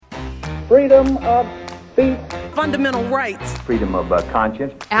freedom of speech, fundamental rights, freedom of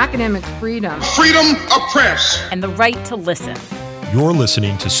conscience, academic freedom, freedom of press, and the right to listen. You're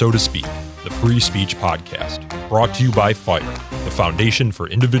listening to So to Speak, the Free Speech Podcast, brought to you by FIRE, the Foundation for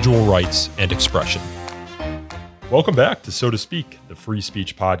Individual Rights and Expression. Welcome back to So to Speak, the Free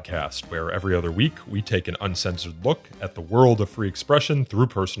Speech Podcast, where every other week we take an uncensored look at the world of free expression through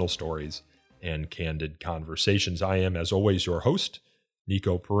personal stories and candid conversations. I am, as always, your host,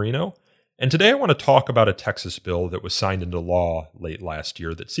 Nico Perino, and today I want to talk about a Texas bill that was signed into law late last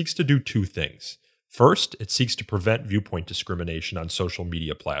year that seeks to do two things. First, it seeks to prevent viewpoint discrimination on social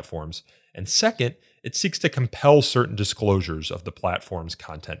media platforms, and second, it seeks to compel certain disclosures of the platform's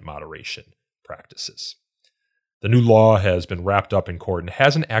content moderation practices. The new law has been wrapped up in court and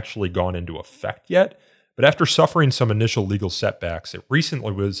hasn't actually gone into effect yet, but after suffering some initial legal setbacks, it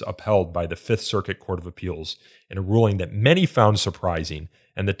recently was upheld by the Fifth Circuit Court of Appeals in a ruling that many found surprising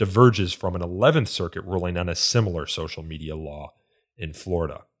and that diverges from an 11th Circuit ruling on a similar social media law in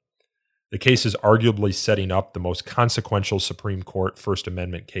Florida. The case is arguably setting up the most consequential Supreme Court First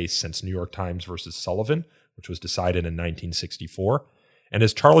Amendment case since New York Times versus Sullivan, which was decided in 1964. And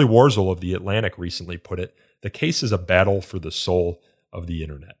as Charlie Warzel of The Atlantic recently put it, the case is a battle for the soul of the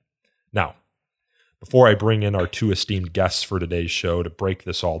internet. Now, before I bring in our two esteemed guests for today's show to break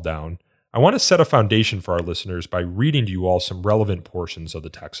this all down, I want to set a foundation for our listeners by reading to you all some relevant portions of the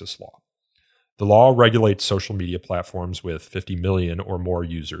Texas law. The law regulates social media platforms with 50 million or more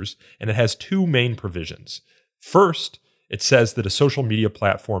users, and it has two main provisions. First, it says that a social media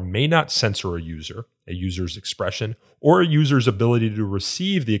platform may not censor a user's expression, or a user's ability to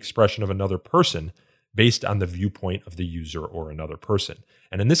receive the expression of another person based on the viewpoint of the user or another person.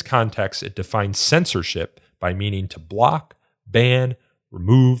 And in this context, it defines censorship by meaning to block, ban,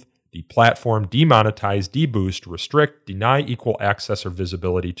 remove, deplatform, demonetize, deboost, restrict, deny equal access or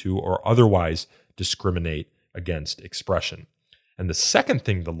visibility to, or otherwise discriminate against expression. And the second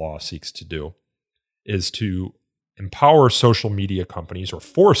thing the law seeks to do is to empower social media companies, or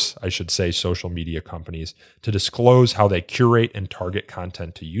force, I should say, social media companies to disclose how they curate and target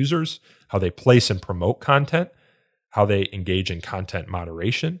content to users, how they place and promote content, how they engage in content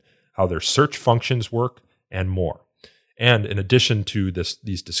moderation, how their search functions work, and more. And in addition to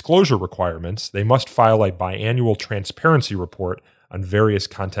these disclosure requirements, they must file a biannual transparency report on various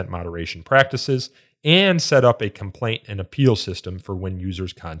content moderation practices and set up a complaint and appeal system for when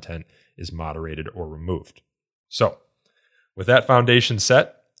users' content is moderated or removed. So, with that foundation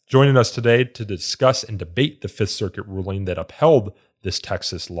set, joining us today to discuss and debate the Fifth Circuit ruling that upheld this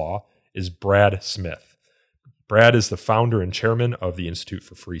Texas law is Brad Smith. Brad is the founder and chairman of the Institute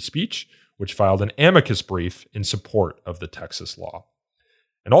for Free Speech, which filed an amicus brief in support of the Texas law.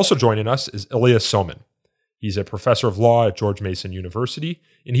 And also joining us is Ilya Somin. He's a professor of law at George Mason University,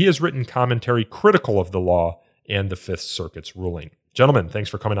 and he has written commentary critical of the law and the Fifth Circuit's ruling. Gentlemen, thanks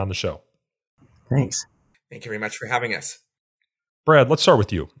for coming on the show. Thanks. Thank you very much for having us. Brad, let's start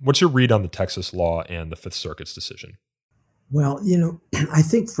with you. What's your read on the Texas law and the Fifth Circuit's decision? Well, I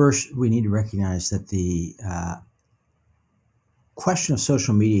think first we need to recognize that the question of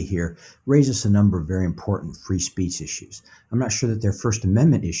social media here raises a number of very important free speech issues. I'm not sure that they're First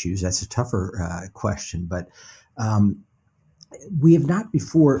Amendment issues. That's a tougher question. But we have not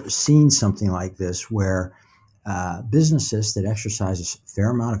before seen something like this where businesses that exercise a fair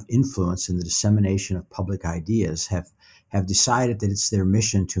amount of influence in the dissemination of public ideas have decided that it's their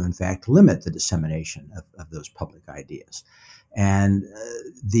mission to, in fact, limit the dissemination of those public ideas. And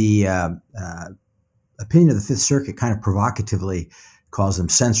the opinion of the Fifth Circuit kind of provocatively calls them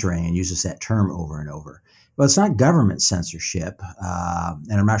censoring and uses that term over and over. Well, it's not government censorship,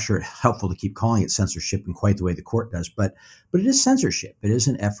 and I'm not sure it's helpful to keep calling it censorship in quite the way the court does, but it is censorship. It is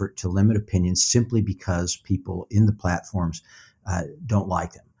an effort to limit opinions simply because people in the platforms don't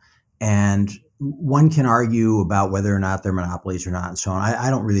like them. And one can argue about whether or not they're monopolies or not and so on. I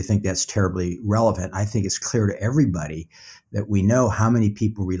don't really think that's terribly relevant. I think it's clear to everybody that we know how many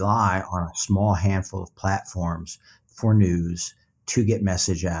people rely on a small handful of platforms for news to get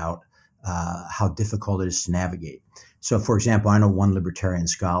message out, how difficult it is to navigate. So, for example, I know one libertarian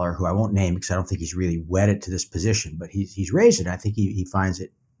scholar who I won't name because I don't think he's really wedded to this position, but he's raised it. I think he finds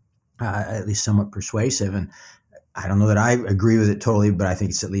it at least somewhat persuasive. And I don't know that I agree with it totally, but I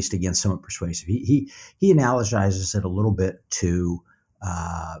think it's at least, again, somewhat persuasive. He analogizes it a little bit to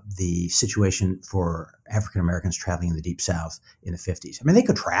the situation for African Americans traveling in the Deep South in the 50s. I mean, they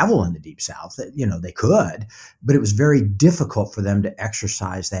could travel in the Deep South, they could, but it was very difficult for them to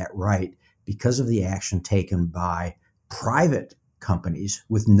exercise that right because of the action taken by private companies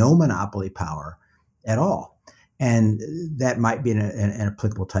with no monopoly power at all. And that might be an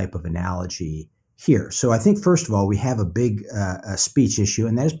applicable type of analogy here. So I think, first of all, we have a big speech issue,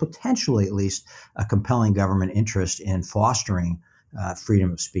 and that is potentially at least a compelling government interest in fostering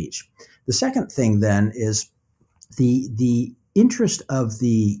freedom of speech. The second thing then is the interest of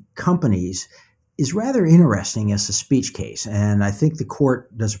the companies is rather interesting as a speech case. And I think the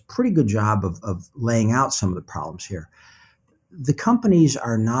court does a pretty good job of laying out some of the problems here. The companies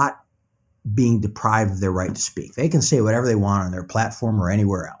are not being deprived of their right to speak. They can say whatever they want on their platform or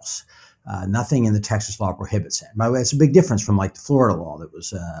anywhere else. Nothing in the Texas law prohibits that. By the way, it's a big difference from like the Florida law that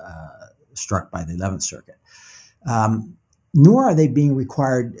was struck by the 11th Circuit. Nor are they being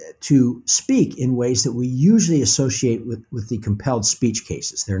required to speak in ways that we usually associate with the compelled speech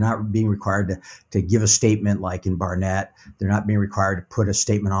cases. They're not being required to give a statement like in Barnett. They're not being required to put a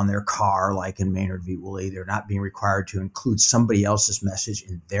statement on their car like in Maynard v. Woolley. They're not being required to include somebody else's message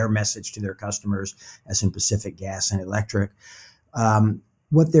in their message to their customers, as in Pacific Gas and Electric.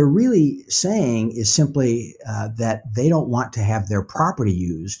 What they're really saying is simply that they don't want to have their property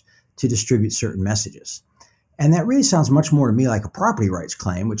used to distribute certain messages. And that really sounds much more to me like a property rights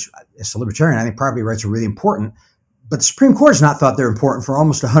claim, which as a libertarian, I think property rights are really important. But the Supreme Court has not thought they're important for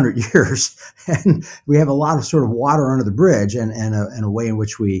almost 100 years. And we have a lot of sort of water under the bridge and a way in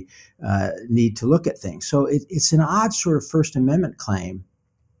which we need to look at things. So it's an odd sort of First Amendment claim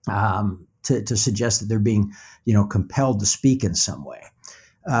to suggest that they're being, compelled to speak in some way.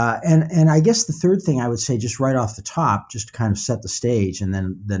 And I guess the third thing I would say just right off the top, just to kind of set the stage and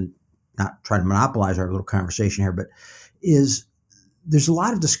then not try to monopolize our little conversation here, but is there's a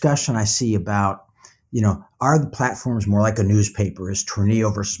lot of discussion I see about, are the platforms more like a newspaper? Is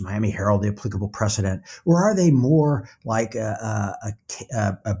Tornillo versus Miami Herald the applicable precedent? Or are they more like a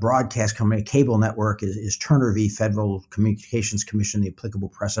broadcast company, a cable network? Is Turner v. Federal Communications Commission the applicable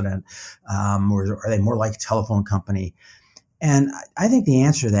precedent? Or are they more like a telephone company? And I think the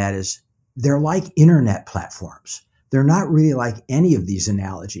answer to that is they're like internet platforms. They're not really like any of these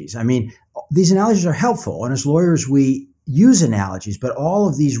analogies. I mean, these analogies are helpful. And as lawyers, we use analogies, but all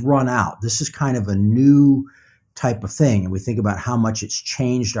of these run out. This is kind of a new type of thing. And we think about how much it's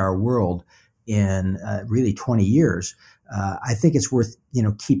changed our world in really 20 years. I think it's worth,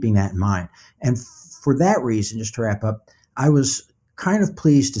 keeping that in mind. And for that reason, just to wrap up, I was kind of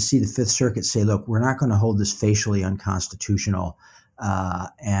pleased to see the Fifth Circuit say, look, we're not going to hold this facially unconstitutional.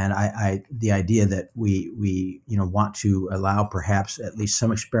 And the idea that we want to allow perhaps at least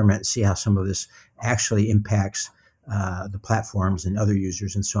some experiment and see how some of this actually impacts the platforms and other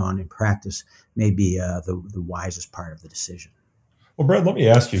users and so on in practice may be the wisest part of the decision. Well, Brad, let me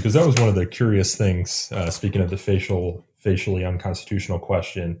ask you, because that was one of the curious things, speaking of the facially unconstitutional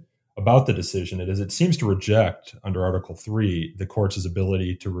question about the decision, it seems to reject under Article 3 the court's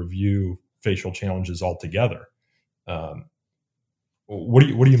ability to review facial challenges altogether. What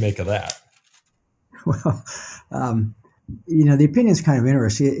do you make of that? Well, the opinion is kind of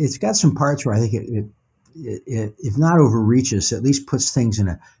interesting. It's got some parts where I think it if not overreaches, at least puts things in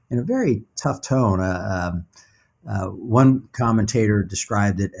a very tough tone. One commentator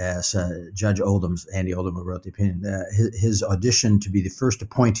described it as Judge Andy Oldham, who wrote the opinion, his audition to be the first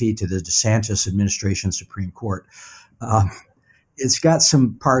appointee to the DeSantis administration Supreme Court. It's got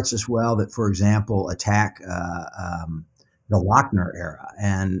some parts as well that, for example, attack the Lochner era,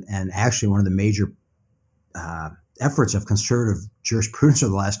 and actually one of the major efforts of conservative jurisprudence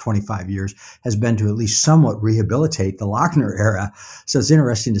over the last 25 years has been to at least somewhat rehabilitate the Lochner era. So it's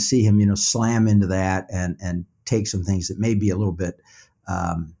interesting to see him, slam into that and take some things that may be a little bit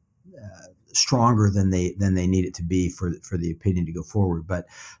stronger than they need it to be for the opinion to go forward. But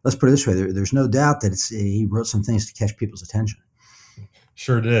let's put it this way: there's no doubt that he wrote some things to catch people's attention.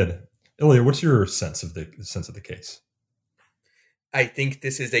 Sure did. Ilya, what's your sense of the case? I think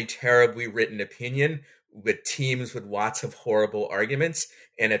this is a terribly written opinion with teams with lots of horrible arguments,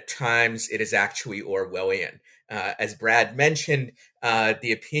 and at times it is actually Orwellian. As Brad mentioned,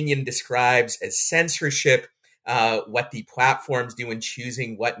 the opinion describes as censorship what the platforms do in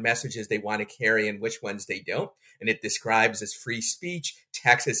choosing what messages they want to carry and which ones they don't. And it describes as free speech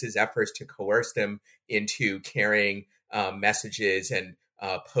Texas's efforts to coerce them into carrying messages and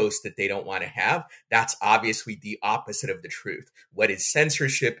posts that they don't want to have. That's obviously the opposite of the truth. What is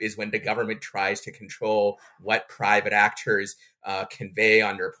censorship is when the government tries to control what private actors convey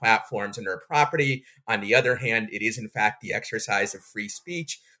on their platforms and their property. On the other hand, it is in fact the exercise of free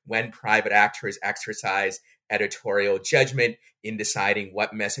speech when private actors exercise editorial judgment in deciding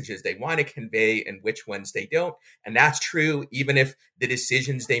what messages they want to convey and which ones they don't. And that's true even if the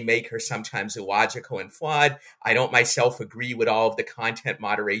decisions they make are sometimes illogical and flawed. I don't myself agree with all of the content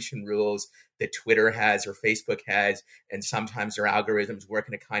moderation rules that Twitter has or Facebook has, and sometimes their algorithms work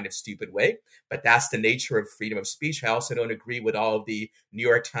in a kind of stupid way. But that's the nature of freedom of speech. I also don't agree with all of the New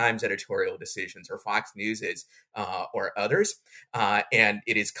York Times editorial decisions or Fox News's or others. And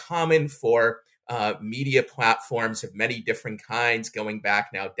it is common for media platforms of many different kinds, going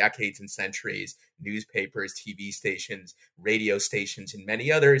back now decades and centuries, newspapers, TV stations, radio stations, and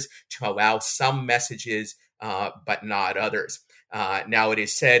many others, to allow some messages, but not others. Now, it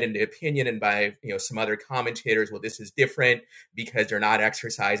is said in the opinion and by some other commentators, well, this is different because they're not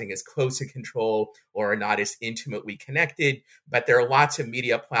exercising as close a control or are not as intimately connected. But there are lots of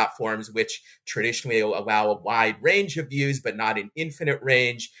media platforms which traditionally allow a wide range of views, but not an infinite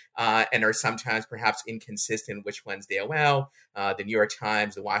range, and are sometimes perhaps inconsistent which ones they allow. The New York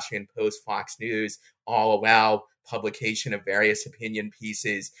Times, the Washington Post, Fox News all allow publication of various opinion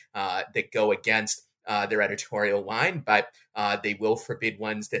pieces that go against their editorial line, but they will forbid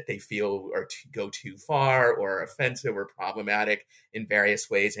ones that they feel are go too far or offensive or problematic in various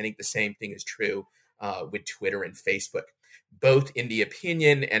ways. I think the same thing is true with Twitter and Facebook. Both in the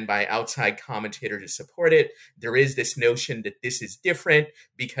opinion and by outside commentators who support it, there is this notion that this is different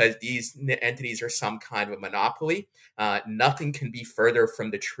because these entities are some kind of a monopoly. Nothing can be further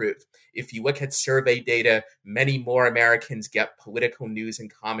from the truth. If you look at survey data, many more Americans get political news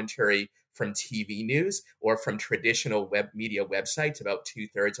and commentary from TV news or from traditional web media websites. About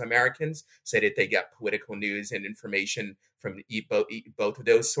 2/3 of Americans say that they get political news and information from both of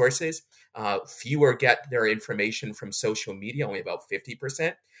those sources. Fewer get their information from social media, only about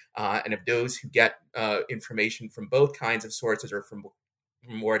 50%. And of those who get information from both kinds of sources or from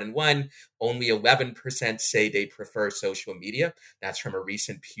more than one, only 11% say they prefer social media. That's from a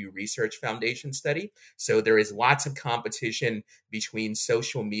recent Pew Research Foundation study. So there is lots of competition between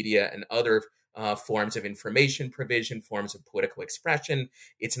social media and other forms of information provision, forms of political expression.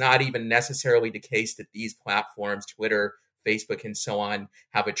 It's not even necessarily the case that these platforms, Twitter, Facebook, and so on,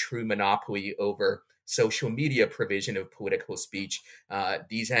 have a true monopoly over social media provision of political speech.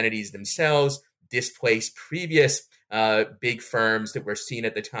 These entities themselves displace previous big firms that were seen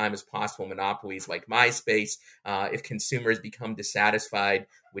at the time as possible monopolies like MySpace. If consumers become dissatisfied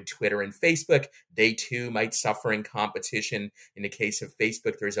with Twitter and Facebook, they too might suffer in competition. In the case of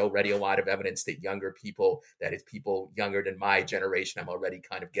Facebook, there's already a lot of evidence that younger people, that is people younger than my generation, I'm already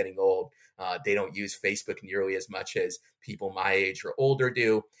kind of getting old, they don't use Facebook nearly as much as people my age or older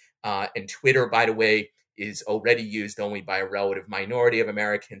do. And Twitter, by the way, is already used only by a relative minority of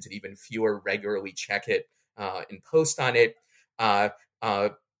Americans, and even fewer regularly check it and post on it. I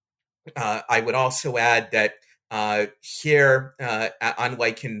would also add that here,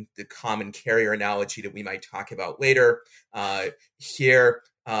 unlike in the common carrier analogy that we might talk about later, here,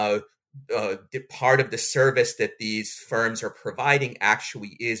 part of the service that these firms are providing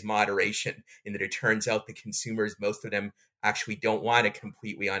actually is moderation, in that it turns out the consumers, most of them, actually don't want a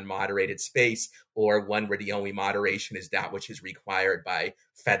completely unmoderated space, or one where the only moderation is that which is required by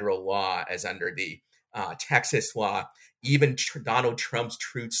federal law, as under the Texas law. Even Donald Trump's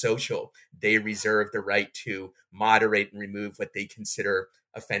Truth Social, they reserve the right to moderate and remove what they consider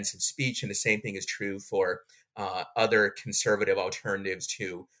offensive speech. And the same thing is true for other conservative alternatives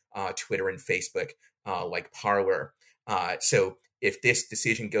to Twitter and Facebook, like Parler. So if this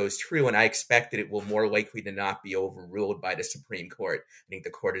decision goes through, and I expect that it will more likely than not be overruled by the Supreme Court. I think the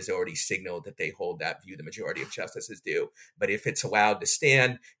court has already signaled that they hold that view, the majority of justices do. But if it's allowed to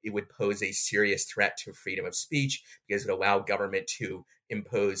stand, it would pose a serious threat to freedom of speech, because it would allow government to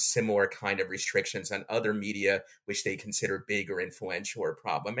impose similar kind of restrictions on other media, which they consider big or influential or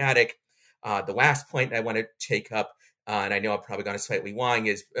problematic. The last point I want to take up, and I know I'm probably going to slightly long,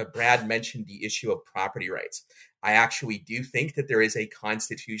 is Brad mentioned the issue of property rights. I actually do think that there is a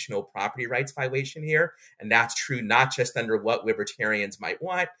constitutional property rights violation here. And that's true not just under what libertarians might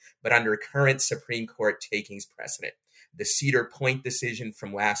want, but under current Supreme Court takings precedent. The Cedar Point decision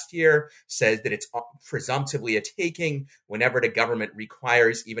from last year says that it's presumptively a taking whenever the government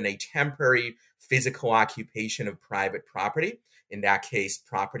requires even a temporary physical occupation of private property, in that case,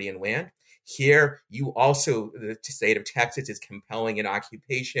 property and land. Here, you also, the state of Texas is compelling an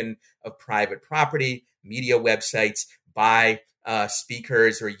occupation of private property, media websites, by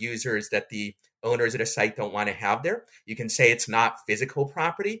speakers or users that the owners of the site don't want to have there. You can say it's not physical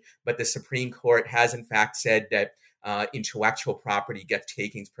property, but the Supreme Court has in fact said that intellectual property gets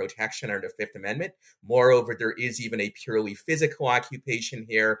takings protection under the Fifth Amendment. Moreover, there is even a purely physical occupation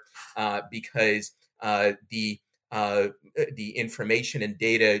here because the information and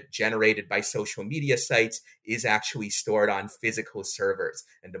data generated by social media sites is actually stored on physical servers.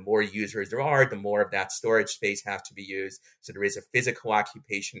 And the more users there are, the more of that storage space has to be used. So there is a physical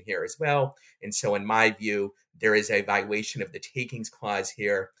occupation here as well. And so in my view, there is a violation of the takings clause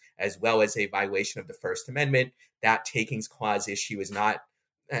here, as well as a violation of the First Amendment. That takings clause issue has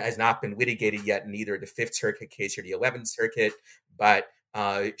not been litigated yet in either the Fifth Circuit case or the 11th Circuit, but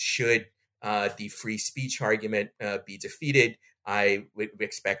should the free speech argument be defeated, I would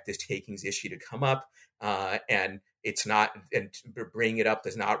expect this takings issue to come up, and bringing it up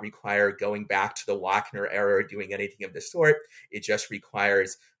does not require going back to the Lochner era or doing anything of the sort. It just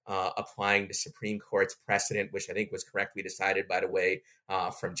requires applying the Supreme Court's precedent, which I think was correctly decided, by the way,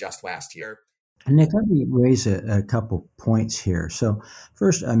 from just last year. Nick, let me raise a couple points here. So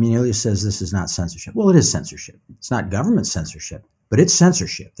first, Ilya says this is not censorship. Well, it is censorship. It's not government censorship, but it's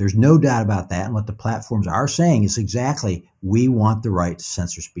censorship. There's no doubt about that. And what the platforms are saying is exactly, we want the right to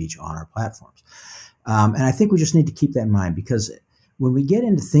censor speech on our platforms. And I think we just need to keep that in mind, because when we get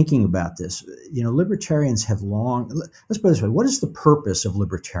into thinking about this, libertarians have let's put it this way, what is the purpose of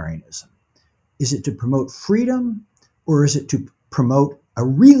libertarianism? Is it to promote freedom, or is it to promote a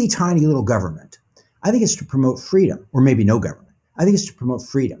really tiny little government? I think it's to promote freedom, or maybe no government. I think it's to promote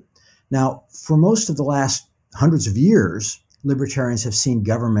freedom. Now, for most of the last hundreds of years, libertarians have seen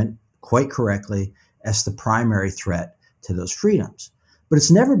government, quite correctly, as the primary threat to those freedoms. But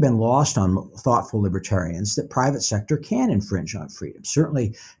it's never been lost on thoughtful libertarians that private sector can infringe on freedom.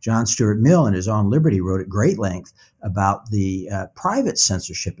 Certainly, John Stuart Mill in his On Liberty wrote at great length about the private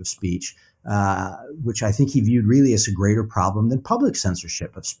censorship of speech, which I think he viewed really as a greater problem than public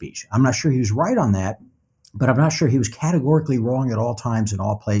censorship of speech. I'm not sure he was right on that, but I'm not sure he was categorically wrong at all times in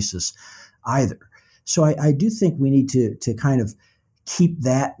all places either. So I do think we need to kind of keep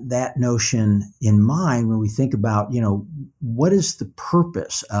that notion in mind when we think about, what is the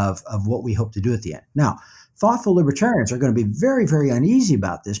purpose of what we hope to do at the end. Now, thoughtful libertarians are going to be very, very uneasy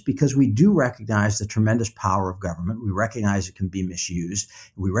about this, because we do recognize the tremendous power of government. We recognize it can be misused.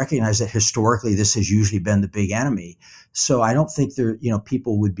 We recognize that historically this has usually been the big enemy. So I don't think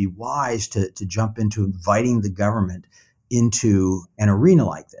people would be wise to jump into inviting the government into an arena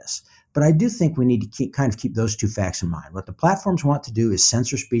like this. But I do think we need to keep those two facts in mind. What the platforms want to do is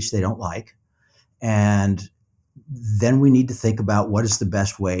censor speech they don't like. And then we need to think about what is the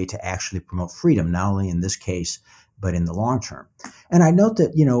best way to actually promote freedom, not only in this case, but in the long term. And I note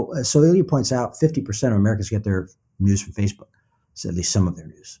that, so Ilya points out 50% of Americans get their news from Facebook. So at least some of their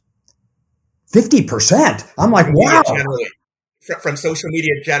news. 50%? I'm like, wow. From social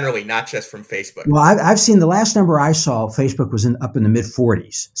media generally, not just from Facebook. Well, I've seen the last number I saw, Facebook was up in the mid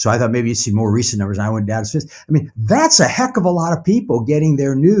 40s. So I thought maybe you'd see more recent numbers. And I went down to 50. I mean, that's a heck of a lot of people getting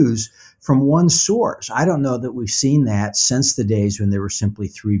their news from one source. I don't know that we've seen that since the days when there were simply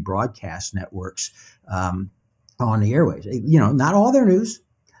 3 broadcast networks on the airwaves. Not all their news,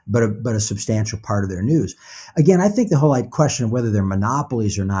 but a substantial part of their news. Again, I think the whole question of whether they're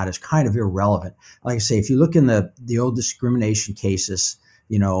monopolies or not is kind of irrelevant. Like I say, if you look in the old discrimination cases,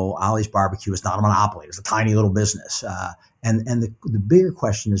 Ollie's Barbecue is not a monopoly. It's a tiny little business. And the bigger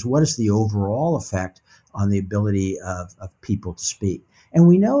question is, what is the overall effect on the ability of people to speak? And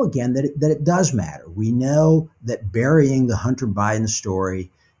we know, again, that it does matter. We know that burying the Hunter Biden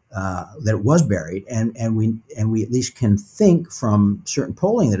story, that it was buried, and we at least can think from certain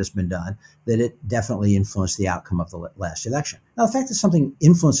polling that has been done that it definitely influenced the outcome of the last election. Now, the fact that something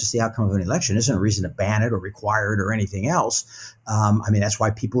influences the outcome of an election isn't a reason to ban it or require it or anything else. That's why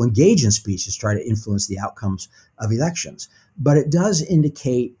people engage in speech, is try to influence the outcomes of elections. But it does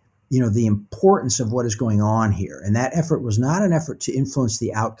indicate, the importance of what is going on here. And that effort was not an effort to influence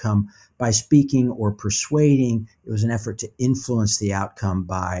the outcome by speaking or persuading. It was an effort to influence the outcome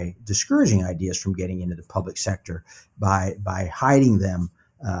by discouraging ideas from getting into the public sector, by hiding them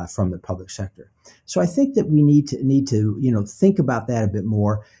from the public sector. So I think that we need to think about that a bit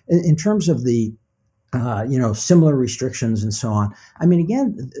more in terms of the similar restrictions and so on.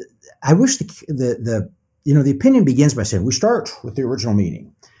 Again, I wish the opinion begins by saying we start with the original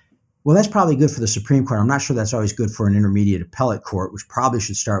meaning. Well, that's probably good for the Supreme Court. I'm not sure that's always good for an intermediate appellate court, which probably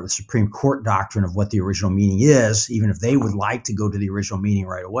should start with Supreme Court doctrine of what the original meaning is, even if they would like to go to the original meaning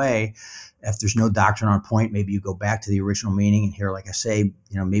right away. If there's no doctrine on point, maybe you go back to the original meaning. And here, like I say,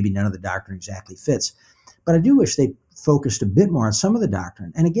 maybe none of the doctrine exactly fits. But I do wish they focused a bit more on some of the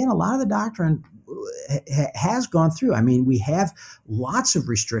doctrine. And again, a lot of the doctrine has gone through. We have lots of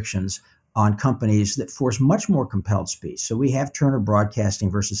restrictions on companies that force much more compelled speech. So we have Turner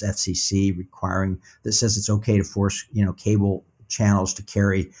Broadcasting versus FCC that says it's okay to force, cable channels to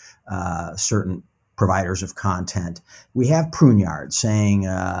carry certain providers of content. We have Pruneyard saying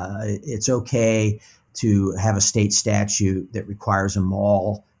it's okay to have a state statute that requires a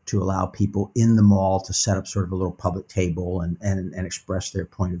mall to allow people in the mall to set up sort of a little public table and express their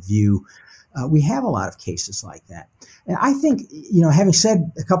point of view. We have a lot of cases like that. And I think, having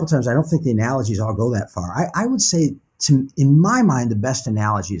said a couple times, I don't think the analogies all go that far. I would say, in my mind, the best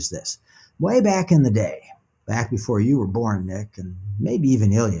analogy is this. Way back in the day, back before you were born, Nick, and maybe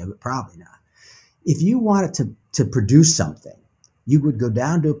even Ilya, but probably not. If you wanted to produce something, you would go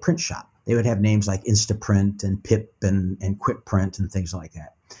down to a print shop. They would have names like Instaprint and Pip and QuickPrint and things like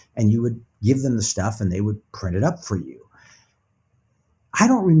that. And you would give them the stuff and they would print it up for you. I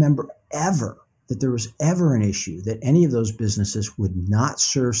don't remember ever that there was ever an issue that any of those businesses would not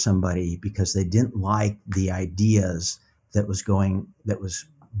serve somebody because they didn't like the ideas that was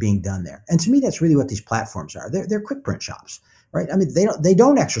being done there. And to me, that's really what these platforms are. They're quick print shops, right? I mean, they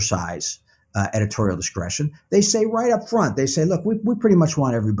don't exercise editorial discretion. They say right up front, they say, look, we pretty much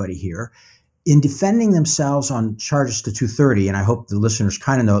want everybody here. In defending themselves on charges to 230, and I hope the listeners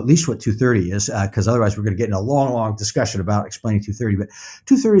kind of know at least what 230 is, because otherwise we're going to get in a long discussion about explaining 230. But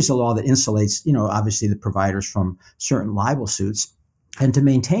 230 is a law that insulates, obviously the providers from certain libel suits. And to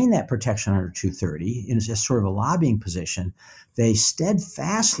maintain that protection under 230 in a sort of a lobbying position, they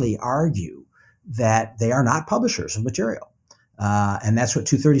steadfastly argue that they are not publishers of material. And that's what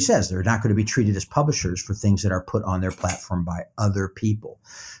 230 says. They're not going to be treated as publishers for things that are put on their platform by other people.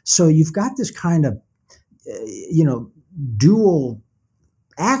 So you've got this kind of, dual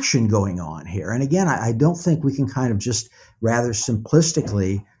action going on here. And again, I don't think we can kind of just rather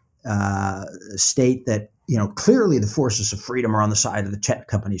simplistically state that, clearly the forces of freedom are on the side of the tech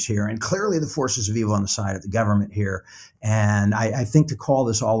companies here, and clearly the forces of evil on the side of the government here. And I think to call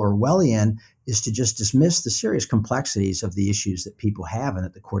this all Orwellian is to just dismiss the serious complexities of the issues that people have and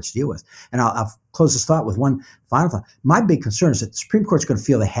that the courts deal with. And I'll close this thought with one final thought. My big concern is that the Supreme Court's going to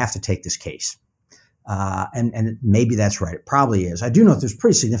feel they have to take this case. And maybe that's right. It probably is. I do know that there's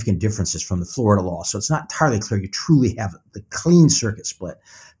pretty significant differences from the Florida law, so it's not entirely clear you truly have the clean circuit split.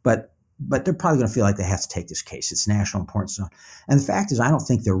 But they're probably going to feel like they have to take this case. It's national importance. And the fact is, I don't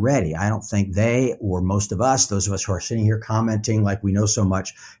think they're ready. I don't think they, or most of us, those of us who are sitting here commenting like we know so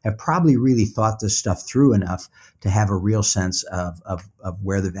much, have probably really thought this stuff through enough to have a real sense of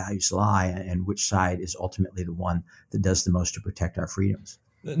where the values lie and which side is ultimately the one that does the most to protect our freedoms.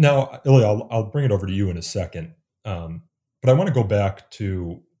 Now, Ilya, I'll bring it over to you in a second. But I want to go back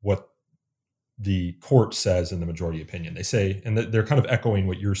to what the court says in the majority opinion. They say, and they're kind of echoing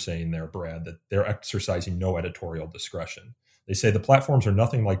what you're saying there, Brad, that they're exercising no editorial discretion. They say the platforms are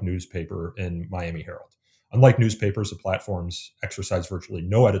nothing like newspaper in Miami Herald. Unlike newspapers, the platforms exercise virtually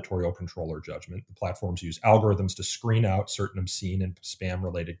no editorial control or judgment. The platforms use algorithms to screen out certain obscene and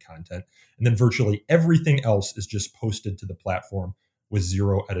spam-related content, and then virtually everything else is just posted to the platform with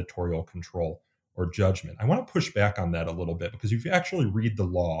zero editorial control or judgment. I want to push back on that a little bit, because if you actually read the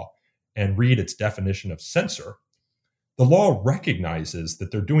law and read its definition of censor, the law recognizes that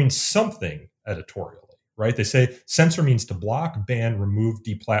they're doing something editorially, right? They say censor means to block, ban, remove,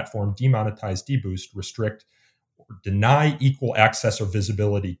 deplatform, demonetize, deboost, restrict, or deny equal access or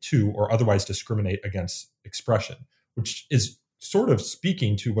visibility to, or otherwise discriminate against expression, which is sort of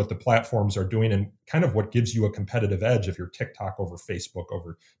speaking to what the platforms are doing, and kind of what gives you a competitive edge if you're TikTok over Facebook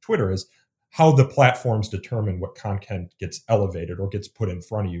over Twitter is how the platforms determine what content gets elevated or gets put in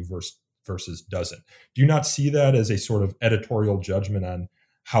front of you versus doesn't. Do you not see that as a sort of editorial judgment on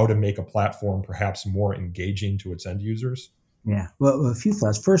how to make a platform perhaps more engaging to its end users? Yeah, well, a few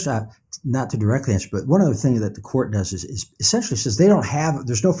thoughts. First, not to directly answer, but one of the things that the court does is essentially says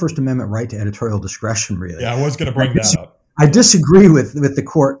there's no First Amendment right to editorial discretion, really. Yeah, I was going to bring that up. I disagree with the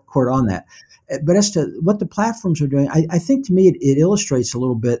court on that. But as to what the platforms are doing, I think to me it illustrates a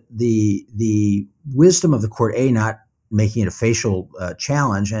little bit the wisdom of the court, A, not making it a facial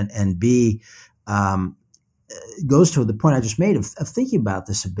challenge, and B, goes to the point I just made of thinking about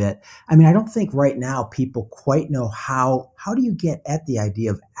this a bit. I mean, I don't think right now people quite know how do you get at the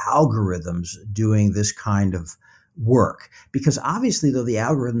idea of algorithms doing this kind of work, because obviously, though, the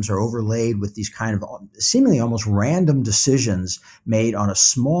algorithms are overlaid with these kind of seemingly almost random decisions made on a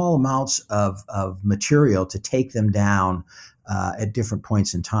small amounts of material to take them down at different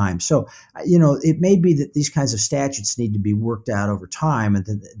points in time. So, it may be that these kinds of statutes need to be worked out over time, and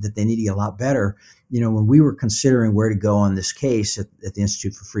that they need to get a lot better. When we were considering where to go on this case at the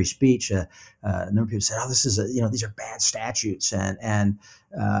Institute for Free Speech, a number of people said, "Oh, this is these are bad statutes." And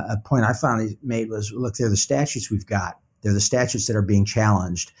a point I finally made was, look, they're the statutes we've got. They're the statutes that are being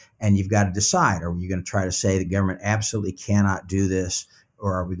challenged, and you've got to decide: are you going to try to say the government absolutely cannot do this,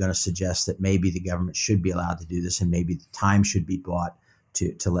 or are we going to suggest that maybe the government should be allowed to do this and maybe the time should be bought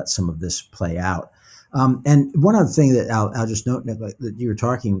to let some of this play out? And one other thing that I'll just note that you were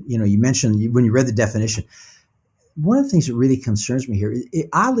talking, you mentioned when you read the definition, one of the things that really concerns me here,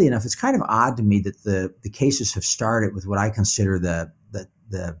 oddly enough, it's kind of odd to me that the cases have started with what I consider the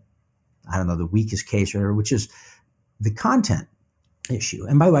weakest case, or whatever, which is the content issue.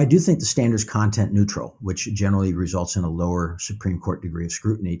 And by the way, I do think the standard's content neutral, which generally results in a lower Supreme Court degree of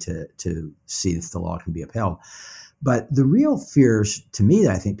scrutiny to see if the law can be upheld. But the real fears to me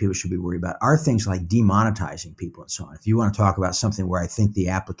that I think people should be worried about are things like demonetizing people and so on. If you want to talk about something where I think the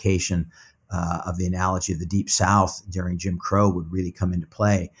application of the analogy of the Deep South during Jim Crow would really come into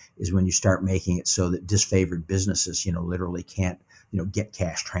play, is when you start making it so that disfavored businesses, literally can't, get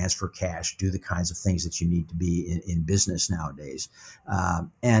cash, transfer cash, do the kinds of things that you need to be in business nowadays.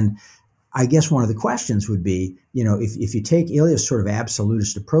 And I guess one of the questions would be, if you take Ilya's sort of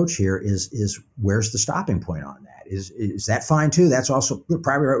absolutist approach here, is where's the stopping point on that? Is that fine too? That's also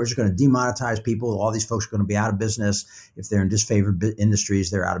probably right. We're just going to demonetize people. All these folks are going to be out of business. If they're in disfavored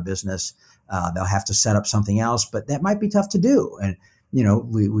industries, they're out of business. They'll have to set up something else, but that might be tough to do. And,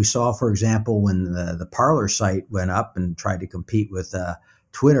 we saw, for example, when the Parler site went up and tried to compete with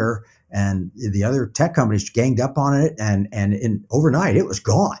Twitter, and the other tech companies ganged up on it, and overnight it was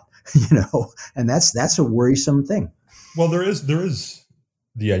gone, and that's a worrisome thing. Well, there is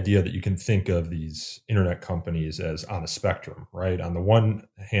the idea that you can think of these internet companies as on a spectrum, right? On the one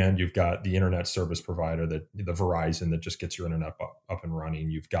hand, you've got the internet service provider, the Verizon, that just gets your internet up and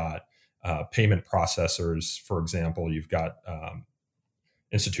running. You've got payment processors, for example. You've got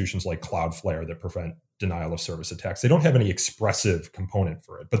institutions like Cloudflare that prevent denial of service attacks. They don't have any expressive component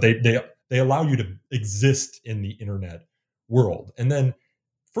for it, but they allow you to exist in the internet world. And then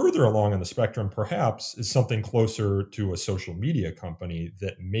further along on the spectrum, perhaps, is something closer to a social media company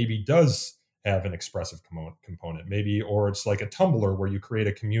that maybe does have an expressive component, maybe, or it's like a Tumblr where you create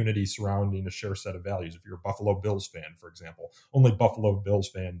a community surrounding a shared set of values. If you're a Buffalo Bills fan, for example, only Buffalo Bills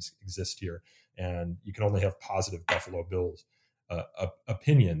fans exist here, and you can only have positive Buffalo Bills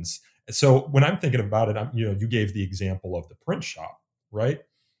opinions. So when I'm thinking about it, you gave the example of the print shop, right?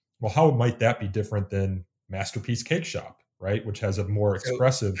 Well, how might that be different than Masterpiece Cake Shop, right? Which has a more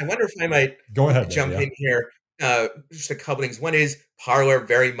expressive. I wonder if I might jump in here. Just a couple things. One is Parler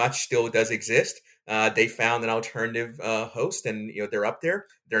very much still does exist. They found an alternative host, and they're up there.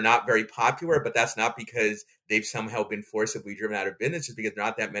 They're not very popular, but that's not because they've somehow been forcibly driven out of business. It's because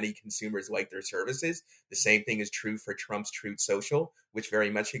not that many consumers like their services. The same thing is true for Trump's Truth Social, which very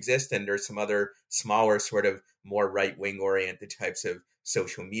much exists. And there's some other smaller, sort of more right-wing oriented types of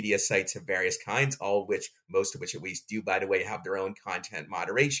social media sites of various kinds, most of which at least do, by the way, have their own content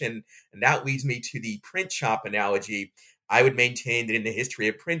moderation. And that leads me to the print shop analogy. I would maintain that in the history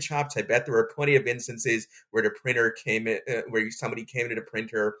of print shops, I bet there are plenty of instances where the printer where somebody came into the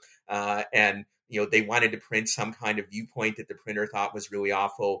printer and they wanted to print some kind of viewpoint that the printer thought was really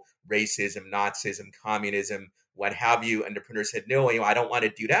awful, racism, Nazism, communism, what have you. And the printer said, no, I don't want to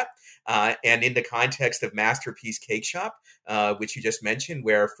do that. And in the context of Masterpiece Cake Shop, which you just mentioned,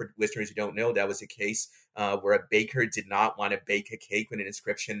 where for listeners who don't know, that was a case where a baker did not want to bake a cake with an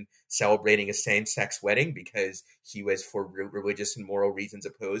inscription celebrating a same-sex wedding because he was, for religious and moral reasons,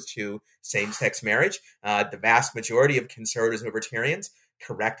 opposed to same-sex marriage. The vast majority of conservatives and libertarians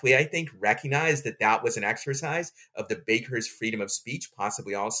correctly, I think, recognized that was an exercise of the baker's freedom of speech,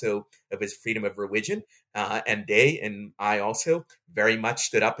 possibly also of his freedom of religion. And they and I also very much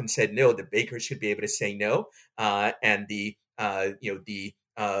stood up and said, no, the baker should be able to say no. And the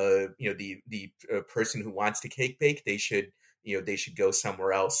person who wants the cake baked, they should go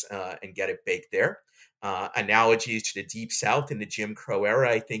somewhere else and get it baked there. Analogies to the Deep South and the Jim Crow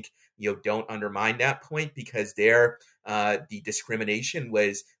era, I think, don't undermine that point, because there the discrimination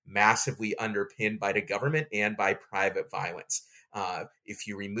was massively underpinned by the government and by private violence. If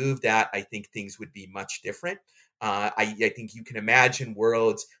you remove that, I think things would be much different. I think you can imagine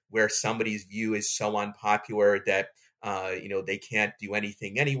worlds where somebody's view is so unpopular that they can't do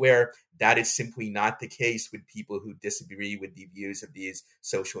anything anywhere. That is simply not the case with people who disagree with the views of these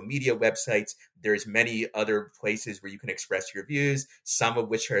social media websites. There's many other places where you can express your views, some of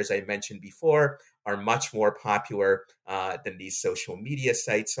which, as I mentioned before, are much more popular than these social media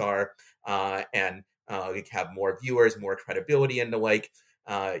sites are, and have more viewers, more credibility, and the like.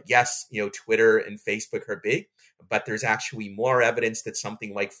 Yes, Twitter and Facebook are big, but there's actually more evidence that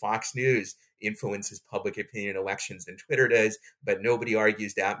something like Fox News influences public opinion in elections than Twitter does. But nobody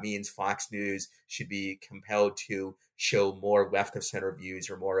argues that means Fox News should be compelled to show more left of center views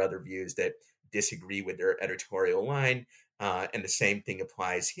or more other views that disagree with their editorial line. And the same thing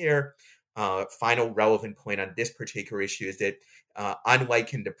applies here. Final relevant point on this particular issue is that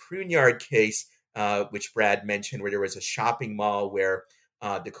unlike in the Pruneyard case, which Brad mentioned, where there was a shopping mall where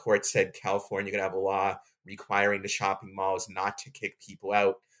the court said California could have a law requiring the shopping malls not to kick people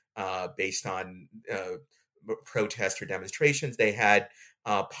out based on protests or demonstrations they had.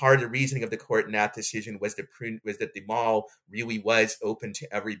 Part of the reasoning of the court in that decision was that the mall really was open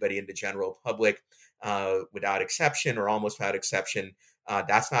to everybody in the general public without exception or almost without exception.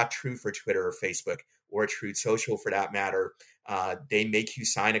 That's not true for Twitter or Facebook or Truth Social for that matter. They make you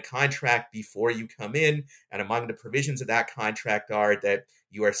sign a contract before you come in. And among the provisions of that contract are that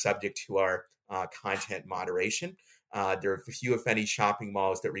you are subject to our content moderation. There are few, if any, shopping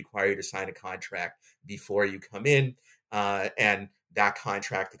malls that require you to sign a contract before you come in. And that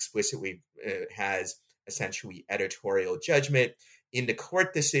contract explicitly has essentially editorial judgment. In the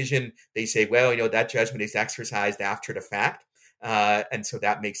court decision, they say, well, that judgment is exercised after the fact. And so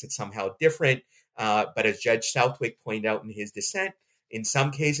that makes it somehow different. But as Judge Southwick pointed out in his dissent, in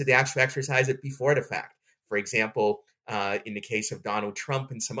some cases, they actually exercise it before the fact. For example, in the case of Donald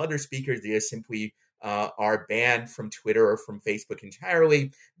Trump and some other speakers, they just simply are banned from Twitter or from Facebook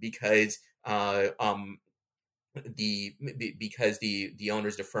entirely because the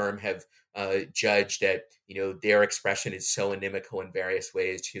owners of the firm have judged that their expression is so inimical in various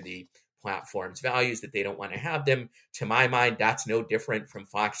ways to the platform's values that they don't want to have them. To my mind, that's no different from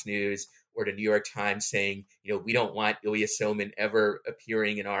Fox News or the New York Times saying, we don't want Ilya Somin ever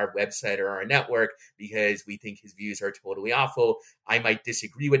appearing in our website or our network because we think his views are totally awful. I might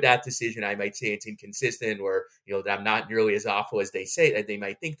disagree with that decision. I might say it's inconsistent or, that I'm not nearly as awful as they say, that they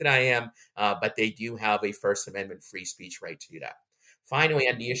might think that I am, but they do have a First Amendment free speech right to do that. Finally,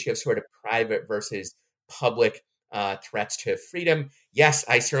 on the issue of sort of private versus public threats to freedom, yes,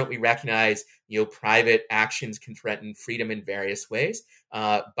 I certainly recognize, private actions can threaten freedom in various ways,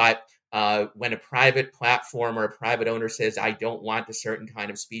 but when a private platform or a private owner says, I don't want a certain kind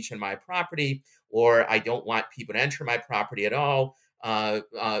of speech on my property, or I don't want people to enter my property at all,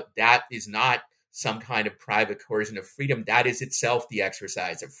 that is not some kind of private coercion of freedom. That is itself the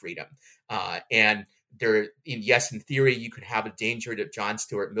exercise of freedom. And in theory, you could have a danger that John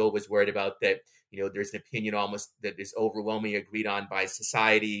Stuart Mill was worried about, that there's an opinion almost that is overwhelmingly agreed on by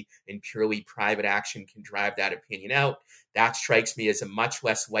society, and purely private action can drive that opinion out. That strikes me as a much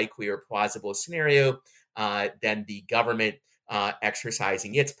less likely or plausible scenario than the government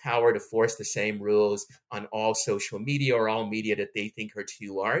exercising its power to force the same rules on all social media or all media that they think are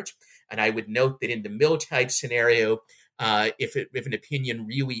too large. And I would note that in the Mill type scenario, if an opinion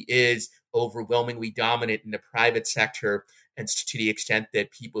really is overwhelmingly dominant in the private sector, and to the extent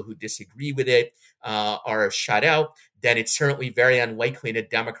that people who disagree with it are shut out, then it's certainly very unlikely in a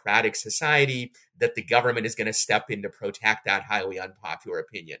democratic society that the government is going to step in to protect that highly unpopular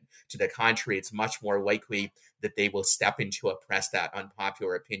opinion. To the contrary, it's much more likely that they will step in to oppress that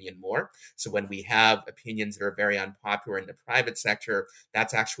unpopular opinion more. So when we have opinions that are very unpopular in the private sector,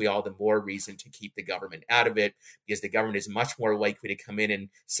 that's actually all the more reason to keep the government out of it, because the government is much more likely to come in and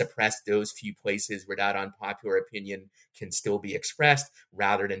suppress those few places where that unpopular opinion can still be expressed,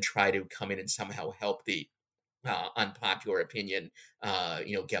 rather than try to come in and somehow help the unpopular opinion,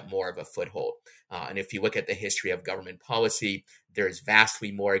 get more of a foothold. And if you look at the history of government policy, there's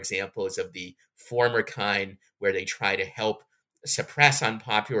vastly more examples of the former kind, where they try to help suppress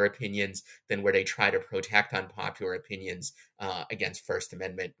unpopular opinions than where they try to protect unpopular opinions against First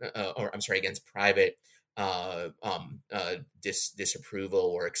Amendment, against private disapproval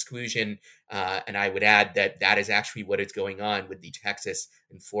or exclusion. And I would add that is actually what is going on with the Texas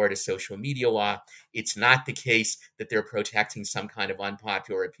and Florida social media law. It's not the case that they're protecting some kind of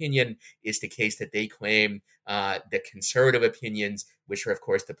unpopular opinion. It's the case that they claim that conservative opinions, which are, of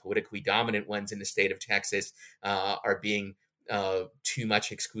course, the politically dominant ones in the state of Texas, are being too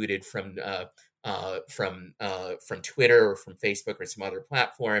much excluded from Twitter or from Facebook or some other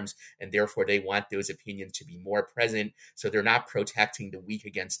platforms, and therefore they want those opinions to be more present. So they're not protecting the weak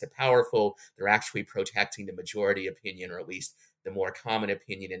against the powerful. They're actually protecting the majority opinion, or at least the more common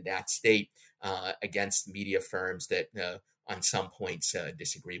opinion in that state, against media firms that on some points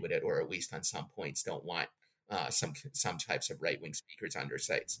disagree with it, or at least on some points don't want some types of right-wing speakers on their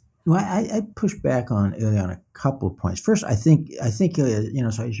sites. Well, I push back on Ilya on a couple of points. First, I think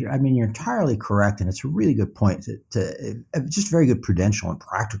you're entirely correct, and it's a really good point to just a very good prudential and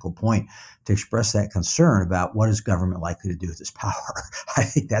practical point to express that concern about what is government likely to do with its power. I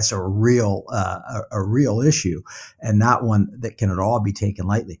think that's a real issue, and not one that can at all be taken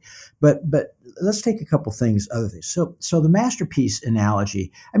lightly. But let's take a couple other things. So the masterpiece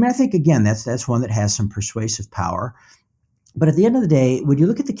analogy. I mean, I think again that's one that has some persuasive power. But at the end of the day, when you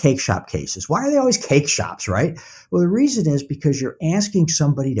look at the cake shop cases, why are they always cake shops, right? Well, the reason is because you're asking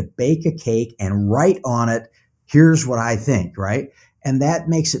somebody to bake a cake and write on it, here's what I think, right? And that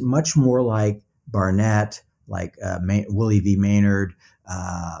makes it much more like Barnett, like Willie v. Maynard,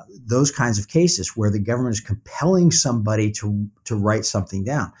 those kinds of cases where the government is compelling somebody to write something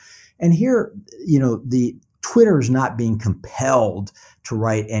down. And here, the Twitter is not being compelled to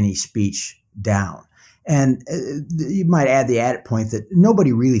write any speech down. And you might add the added point that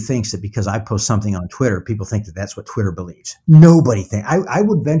nobody really thinks that because I post something on Twitter, people think that that's what Twitter believes. Nobody thinks. I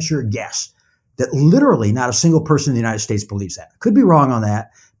would venture a guess that literally not a single person in the United States believes that. Could be wrong on that,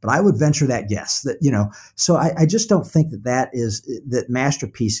 but I would venture that guess that, so I just don't think that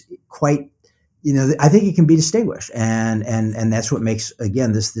Masterpiece quite, I think it can be distinguished. And that's what makes,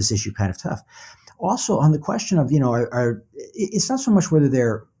 again, this issue kind of tough. Also on the question of, it's not so much whether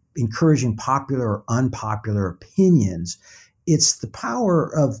they're encouraging popular or unpopular opinions. It's the power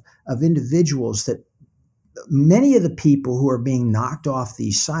of individuals that many of the people who are being knocked off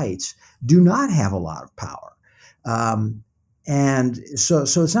these sites do not have a lot of power. And so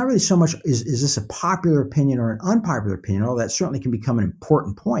it's not really so much, is this a popular opinion or an unpopular opinion? Although that certainly can become an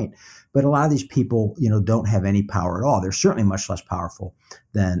important point. But a lot of these people, don't have any power at all. They're certainly much less powerful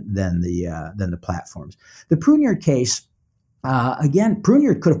than the platforms. The Pruneyard case, again,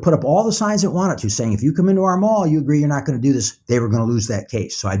 Pruneyard could have put up all the signs it wanted to, saying if you come into our mall, you agree you're not going to do this. They were going to lose that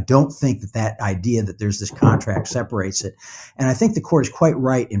case. So I don't think that idea that there's this contract separates it. And I think the court is quite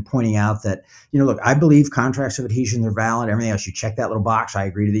right in pointing out that, look, I believe contracts of adhesion, they're valid. Everything else, you check that little box. I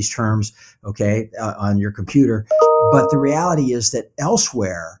agree to these terms, okay, on your computer. But the reality is that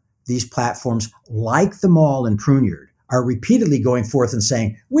elsewhere, these platforms, like the mall in Pruneyard, are repeatedly going forth and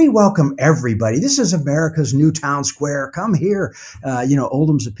saying, we welcome everybody. This is America's new town square. Come here.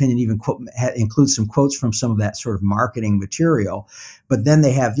 Oldham's opinion even includes some quotes from some of that sort of marketing material. But then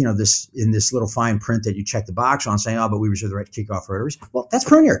they have, this in this little fine print that you check the box on saying, but we reserve the right to kick off rotaries. Well, that's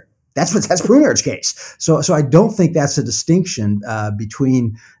Pruneyard. That's Pruneyard's case. So I don't think that's a distinction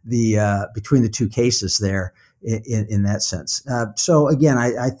between the two cases there in that sense. So again,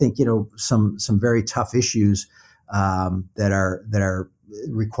 I think, some very tough issues that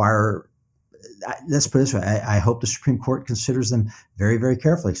require. Let's put it this way. I hope the Supreme Court considers them very, very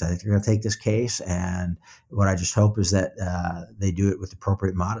carefully, because I think they're going to take this case. And what I just hope is that they do it with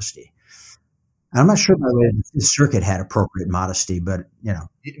appropriate modesty. I'm not sure, by the way, the circuit had appropriate modesty, but No,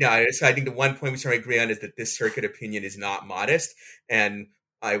 so I think the one point we certainly agree on is that this circuit opinion is not modest, and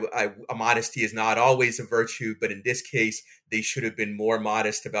a modesty is not always a virtue, but in this case, they should have been more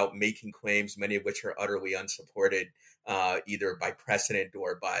modest about making claims, many of which are utterly unsupported, either by precedent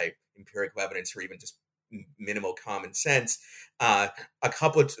or by empirical evidence, or even just minimal common sense. A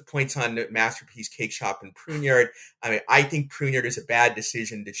couple of points on the Masterpiece, Cake Shop, and Pruneyard. I think Pruneyard is a bad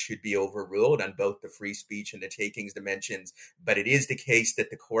decision that should be overruled on both the free speech and the takings dimensions, but it is the case that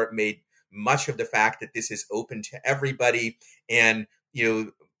the court made much of the fact that this is open to everybody. And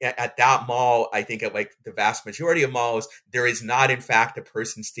at that mall, I think at like the vast majority of malls, there is not, in fact, a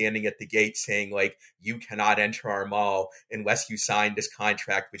person standing at the gate saying like, you cannot enter our mall unless you sign this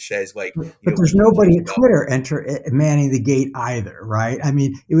contract, which says like. But there's nobody at Twitter manning the gate either, right? I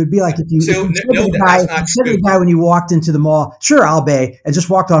mean, it would be like if you said to the guy when you walked into the mall, sure, I'll pay, and just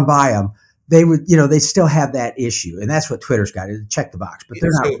walked on by him. They would, they still have that issue. And that's what Twitter's got, is check the box, but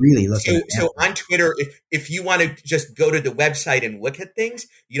they're not really looking at it. So on Twitter, if you want to just go to the website and look at things,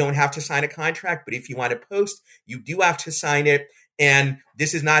 you don't have to sign a contract. But if you want to post, you do have to sign it. And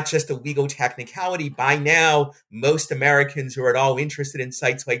this is not just a legal technicality. By now, most Americans who are at all interested in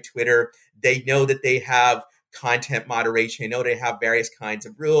sites like Twitter, they know that they have content moderation. They know they have various kinds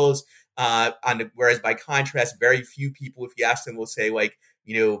of rules. Whereas by contrast, very few people, if you ask them, will say like,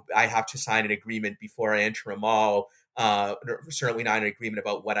 I have to sign an agreement before I enter a mall. Certainly not an agreement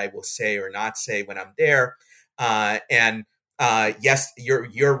about what I will say or not say when I'm there. Yes,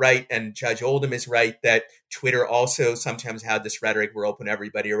 you're right, and Judge Oldham is right that Twitter also sometimes had this rhetoric, we're open to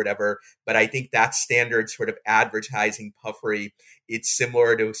everybody or whatever. But I think that standard sort of advertising puffery, it's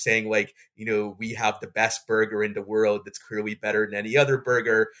similar to saying like, we have the best burger in the world that's clearly better than any other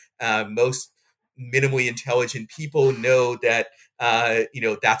burger. Most minimally intelligent people know that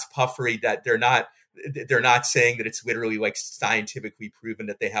that's puffery, that they're not saying that it's literally like scientifically proven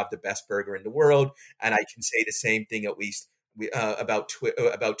that they have the best burger in the world. And I can say the same thing at least about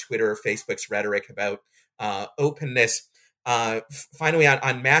Twitter or Facebook's rhetoric about openness. Finally,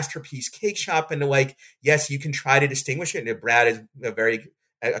 on Masterpiece, Cake Shop, and the like, yes, you can try to distinguish it. And Brad is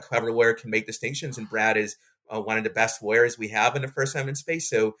a clever lawyer, can make distinctions, and Brad is one of the best lawyers we have in the First Amendment space.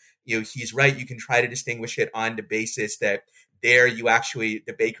 So, he's right. You can try to distinguish it on the basis that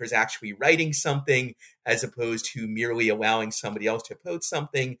the baker's actually writing something as opposed to merely allowing somebody else to post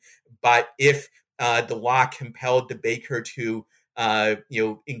something. But if the law compelled the baker to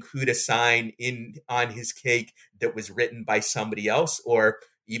include a sign on his cake that was written by somebody else, or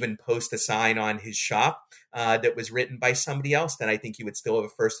even post a sign on his shop that was written by somebody else, then I think you would still have a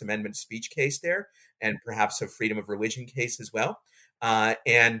First Amendment speech case there, and perhaps a freedom of religion case as well.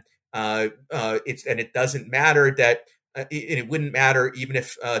 It doesn't matter that it wouldn't matter even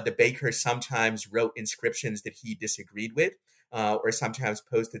if the baker sometimes wrote inscriptions that he disagreed with, or sometimes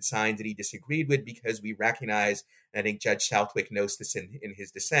posted signs that he disagreed with, because we recognize, and I think Judge Southwick notes this in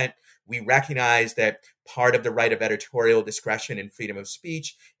his dissent, we recognize that part of the right of editorial discretion and freedom of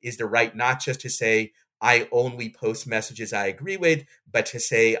speech is the right not just to say, I only post messages I agree with, but to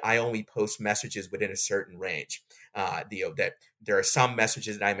say I only post messages within a certain range. That there are some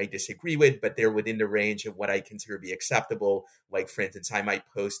messages that I may disagree with, but they're within the range of what I consider to be acceptable. Like, for instance, I might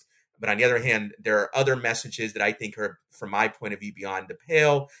post, but on the other hand, there are other messages that I think are, from my point of view, beyond the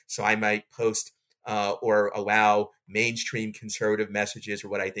pale. So I might post or allow mainstream conservative messages, or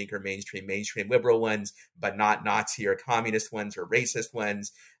what I think are mainstream liberal ones, but not Nazi or communist ones or racist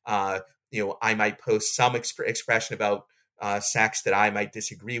ones. I might post some expression about sex that I might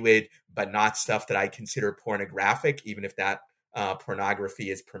disagree with, but not stuff that I consider pornographic, even if that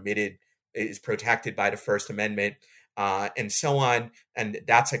pornography is protected by the First Amendment, and so on. And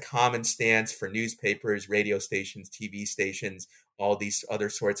that's a common stance for newspapers, radio stations, TV stations, all these other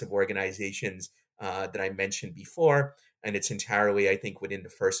sorts of organizations that I mentioned before. And it's entirely, I think, within the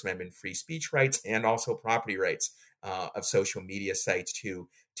First Amendment free speech rights and also property rights of social media sites to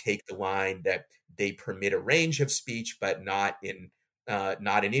take the line that they permit a range of speech, but not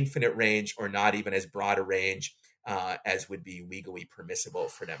an infinite range, or not even as broad a range as would be legally permissible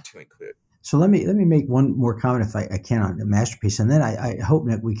for them to include. So let me make one more comment, if I can, on the masterpiece, and then I hope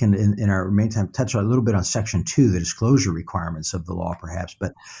that we can, in our remaining time, touch a little bit on Section 2, the disclosure requirements of the law, perhaps.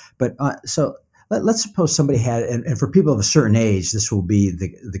 But so let's suppose somebody had, and for people of a certain age, this will be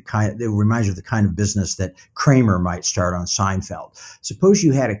the kind. It reminds you of the kind of business that Kramer might start on Seinfeld. Suppose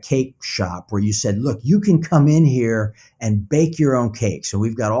you had a cake shop where you said, "Look, you can come in here and bake your own cake. So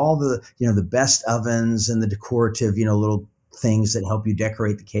we've got all the the best ovens and the decorative little things that help you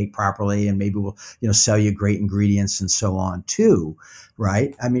decorate the cake properly, and maybe we'll sell you great ingredients and so on too."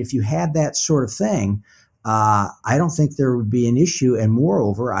 Right? I mean, if you had that sort of thing, I don't think there would be an issue. And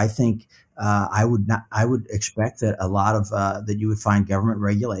moreover, I think I would expect that a lot of that you would find government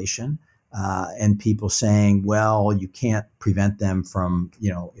regulation and people saying, well, you can't prevent them from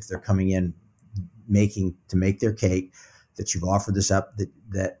if they're coming in to make their cake, that you've offered this up,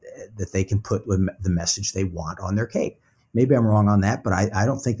 that they can put the message they want on their cake. Maybe I'm wrong on that, but I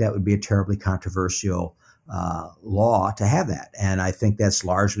don't think that would be a terribly controversial law to have that. And I think that's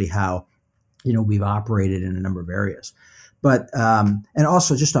largely how, we've operated in a number of areas. But and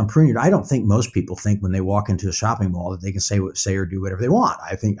also just on pruned, I don't think most people think when they walk into a shopping mall that they can say or do whatever they want.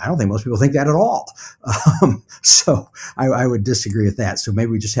 I don't think most people think that at all. So I would disagree with that. So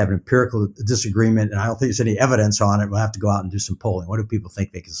maybe we just have an empirical disagreement, and I don't think there's any evidence on it. We'll have to go out and do some polling. What do people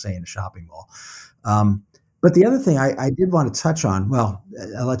think they can say in a shopping mall? But the other thing I did want to touch on, well,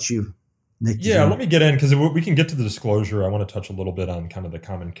 I'll let you, Nick. Yeah, let me get in, because we can get to the disclosure. I want to touch a little bit on kind of the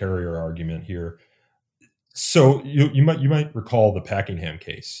common carrier argument here. So you might recall the Packingham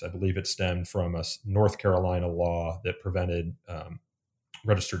case. I believe it stemmed from a North Carolina law that prevented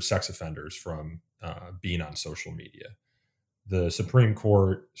registered sex offenders from being on social media. The Supreme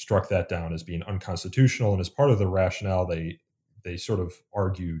Court struck that down as being unconstitutional, and as part of the rationale, they sort of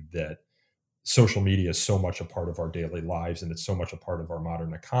argued that social media is so much a part of our daily lives, and it's so much a part of our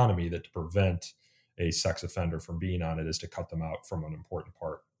modern economy, that to prevent a sex offender from being on it is to cut them out from an important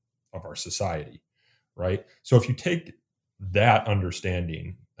part of our society. Right. So if you take that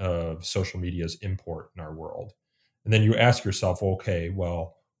understanding of social media's import in our world, and then you ask yourself, okay,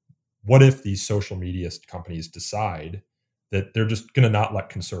 well, what if these social media companies decide that they're just going to not let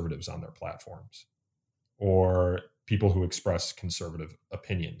conservatives on their platforms, or people who express conservative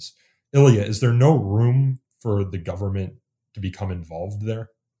opinions? Ilya, is there no room for the government to become involved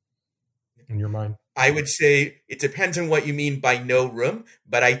there in your mind? I would say it depends on what you mean by no room,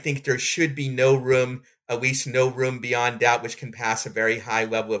 but I think there should be no room, at least no room beyond doubt, which can pass a very high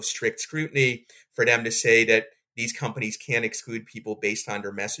level of strict scrutiny, for them to say that these companies can't exclude people based on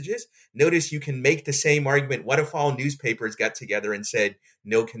their messages. Notice you can make the same argument. What if all newspapers got together and said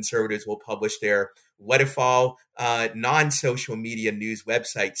no conservatives will publish their What if all non-social media news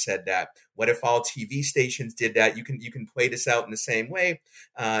websites said that? What if all TV stations did that? You can play this out in the same way.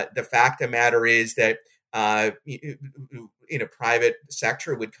 The fact of the matter is that in a private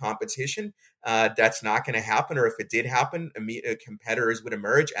sector with competition, that's not going to happen. Or if it did happen, competitors would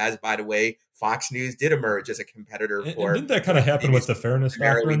emerge, as, by the way, Fox News did emerge as a competitor for. And didn't that kind of happen with the fairness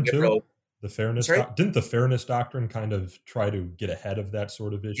doctrine too? Didn't the fairness doctrine kind of try to get ahead of that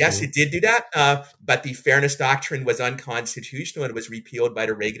sort of issue? Yes, it did do that. But the fairness doctrine was unconstitutional and it was repealed by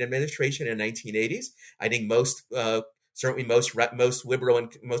the Reagan administration in the 1980s. I think certainly most liberal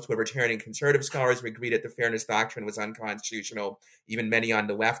and most libertarian and conservative scholars would agree that the fairness doctrine was unconstitutional. Even many on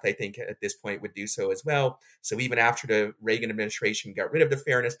the left, I think, at this point would do so as well. So even after the Reagan administration got rid of the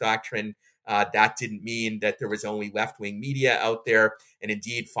fairness doctrine, that didn't mean that there was only left-wing media out there. And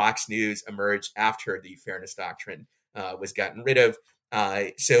indeed, Fox News emerged after the fairness doctrine was gotten rid of.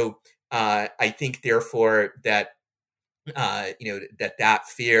 So I think, therefore, that that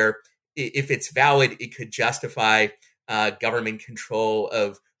fear, if it's valid, it could justify government control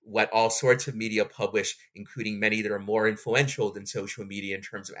of what all sorts of media publish, including many that are more influential than social media in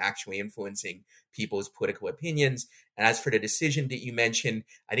terms of actually influencing people's political opinions. And as for the decision that you mentioned,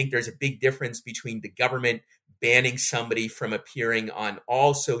 I think there's a big difference between the government banning somebody from appearing on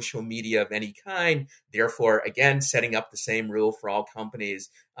all social media of any kind, therefore, again, setting up the same rule for all companies,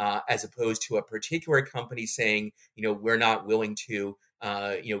 as opposed to a particular company saying, we're not willing to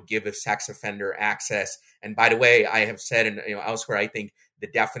give a sex offender access. And by the way, I have said, and elsewhere, I think the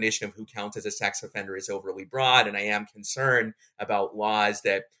definition of who counts as a sex offender is overly broad, and I am concerned about laws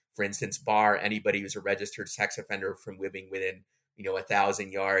that, for instance, bar anybody who's a registered sex offender from living within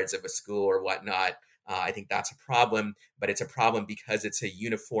 1,000 yards of a school or whatnot. I think that's a problem, but it's a problem because it's a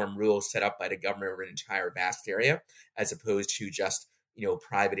uniform rule set up by the government over an entire vast area, as opposed to just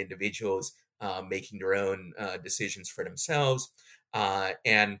private individuals making their own decisions for themselves.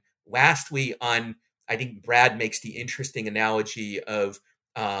 And lastly, I think Brad makes the interesting analogy of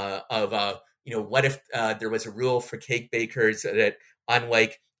what if there was a rule for cake bakers that,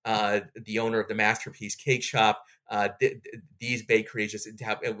 unlike the owner of the Masterpiece Cake Shop, these bakeries just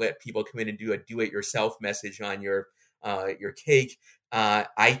let people come in and do a do-it-yourself message on your cake.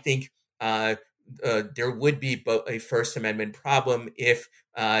 I think there would be a First Amendment problem if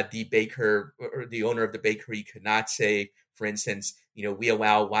the baker or the owner of the bakery could not say, for instance, we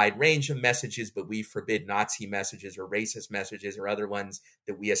allow a wide range of messages, but we forbid Nazi messages or racist messages or other ones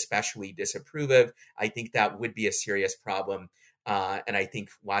that we especially disapprove of. I think that would be a serious problem. And I think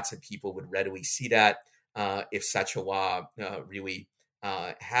lots of people would readily see that if such a law really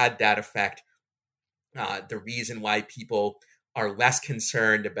had that effect. The reason why people are less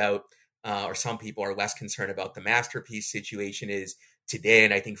concerned about, or some people are less concerned about the Masterpiece situation is today,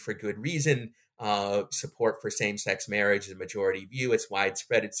 and I think for good reason, support for same-sex marriage is a majority view. It's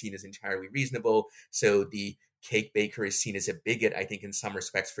widespread. It's seen as entirely reasonable. So the cake baker is seen as a bigot, I think, in some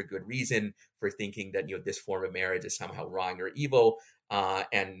respects for good reason, for thinking that, this form of marriage is somehow wrong or evil.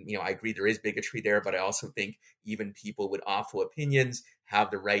 And I agree there is bigotry there, but I also think even people with awful opinions have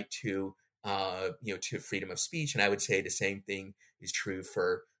the right to freedom of speech. And I would say the same thing is true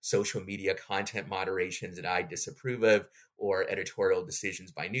for social media content moderations that I disapprove of, or editorial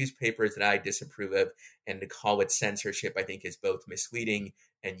decisions by newspapers that I disapprove of. And to call it censorship, I think, is both misleading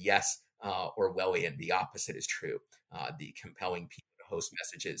and, yes, Orwellian. The opposite is true. The compelling people to host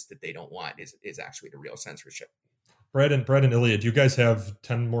messages that they don't want is actually the real censorship. Brad and Ilya, do you guys have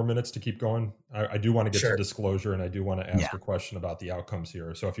 10 more minutes to keep going? I do want to get to disclosure, and I do want to ask a question about the outcomes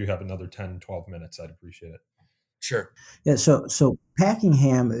here. So if you have another 10, 12 minutes, I'd appreciate it. Sure. Yeah. So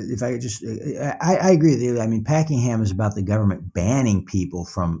Packingham, if I just, I agree with you. I mean, Packingham is about the government banning people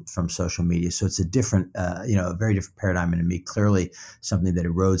from social media. So it's a different, a very different paradigm, and to me, clearly something that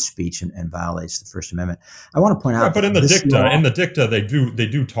erodes speech and violates the First Amendment. I want to point out, but in the dicta, they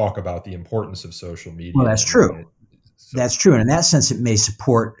do talk about the importance of social media. Well, that's true. That's true. And in that sense, it may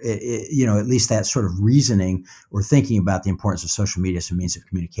support, at least that sort of reasoning or thinking about the importance of social media as a means of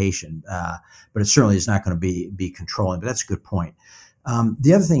communication. But it certainly is not going to be controlling. But that's a good point.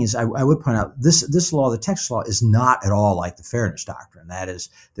 The other thing is, I would point out this law, the Texas law, is not at all like the fairness doctrine. That is,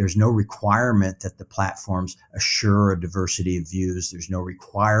 there's no requirement that the platforms assure a diversity of views. There's no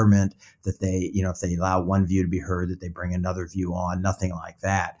requirement that they, if they allow one view to be heard, that they bring another view on. Nothing like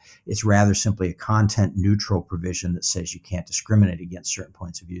that. It's rather simply a content neutral provision that says you can't discriminate against certain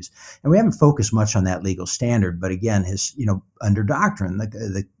points of views. And we haven't focused much on that legal standard, but again, under doctrine,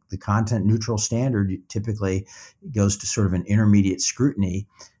 the content neutral standard typically goes to sort of an intermediate scrutiny.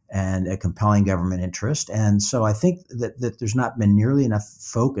 and a compelling government interest. And so I think that there's not been nearly enough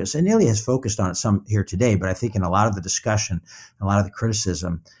focus, and Ilya has focused on it some here today, but I think in a lot of the discussion, a lot of the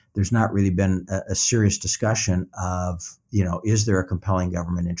criticism, there's not really been a serious discussion of, is there a compelling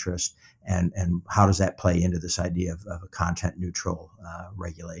government interest, and how does that play into this idea of a content neutral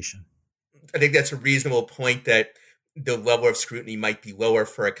regulation? I think that's a reasonable point, that the level of scrutiny might be lower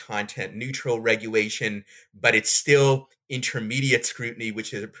for a content neutral regulation, but it's still intermediate scrutiny,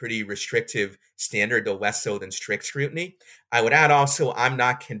 which is a pretty restrictive standard, though less so than strict scrutiny. I would add also, I'm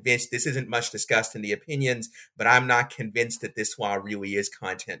not convinced, this isn't much discussed in the opinions, but I'm not convinced that this law really is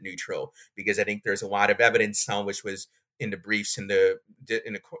content neutral, because I think there's a lot of evidence, some of which was in the briefs in the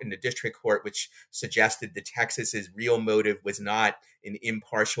district court, which suggested that Texas's real motive was not an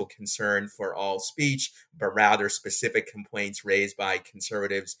impartial concern for all speech, but rather specific complaints raised by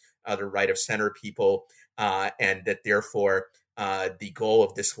conservatives, other right of center people, and that therefore the goal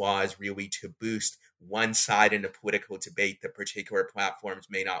of this law is really to boost one side in a political debate that particular platforms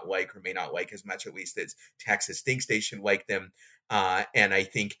may not like, or may not like as much, at least as Texas thinks they should like them. And I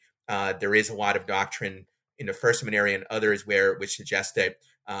think there is a lot of doctrine in the First Amendment area and others which suggest that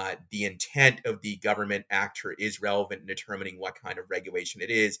the intent of the government actor is relevant in determining what kind of regulation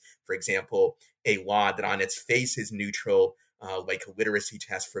it is. For example, a law that on its face is neutral, like a literacy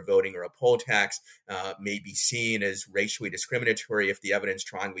test for voting or a poll tax, may be seen as racially discriminatory if the evidence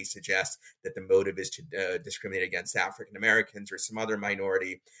strongly suggests that the motive is to discriminate against African Americans or some other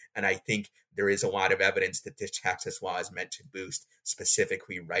minority. And I think there is a lot of evidence that this Texas law is meant to boost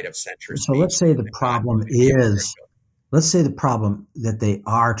specifically right of center speech. So let's say the problem that they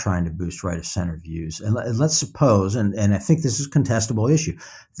are trying to boost right of center views. And let's suppose, and I think this is a contestable issue,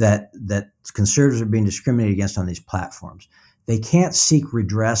 that conservatives are being discriminated against on these platforms. They can't seek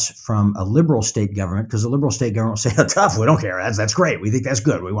redress from a liberal state government, because the liberal state government will say, oh, tough, we don't care. That's great. We think that's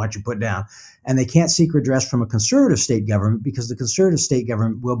good. We want you put down. And they can't seek redress from a conservative state government, because the conservative state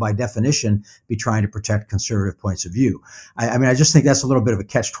government will, by definition, be trying to protect conservative points of view. I just think that's a little bit of a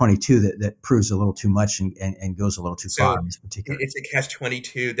catch-22 that proves a little too much and goes a little too far in this particular. It's a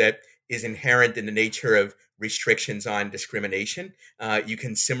catch-22 that is inherent in the nature of restrictions on discrimination. You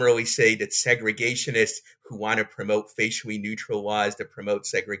can similarly say that segregationists who want to promote facially neutral laws that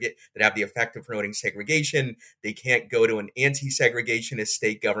have the effect of promoting segregation, they can't go to an anti-segregationist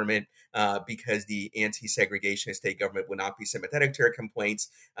state government because the anti-segregationist state government will not be sympathetic to their complaints.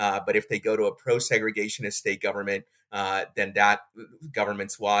 But if they go to a pro-segregationist state government, then that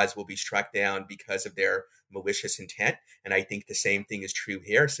government's laws will be struck down because of their malicious intent. And I think the same thing is true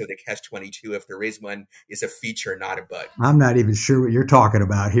here. So the catch-22, if there is one, is a feature, not a bug. I'm not even sure what you're talking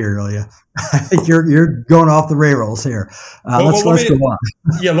about here, Ilya. I think you're going off the rails here. Let's go on.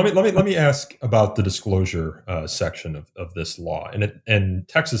 Yeah, let me ask about the disclosure section of this law. And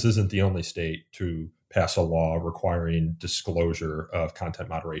Texas isn't the only state to pass a law requiring disclosure of content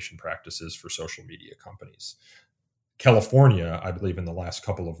moderation practices for social media companies. California, I believe in the last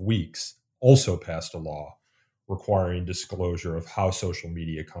couple of weeks, also passed a law requiring disclosure of how social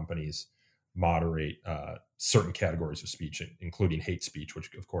media companies moderate certain categories of speech, including hate speech,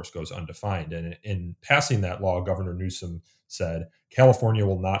 which of course goes undefined. And in passing that law, Governor Newsom said, California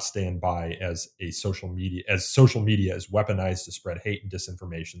will not stand by as social media is weaponized to spread hate and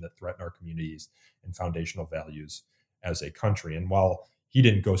disinformation that threaten our communities and foundational values as a country. And while he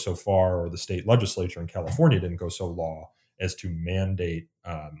didn't go so far, or the state legislature in California didn't go so far as to mandate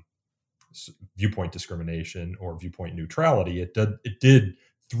viewpoint discrimination or viewpoint neutrality, it did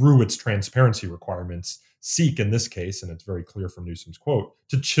through its transparency requirements seek, in this case, and it's very clear from Newsom's quote,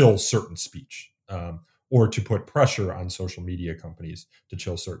 to chill certain speech or to put pressure on social media companies to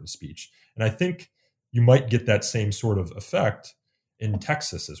chill certain speech. And I think you might get that same sort of effect in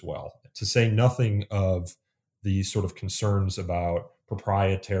Texas as well, to say nothing of the sort of concerns about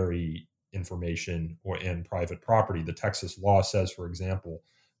proprietary information and private property. The Texas law says, for example,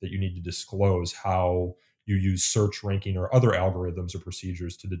 that you need to disclose how you use search, ranking, or other algorithms or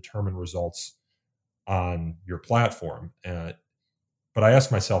procedures to determine results on your platform. But I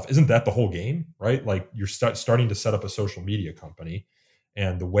ask myself, isn't that the whole game, right? Like you're starting to set up a social media company,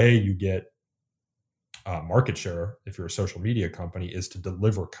 and the way you get market share, if you're a social media company, is to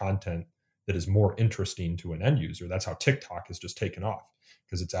deliver content that is more interesting to an end user. That's how TikTok has just taken off,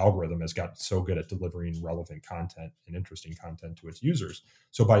 because its algorithm has gotten so good at delivering relevant content and interesting content to its users.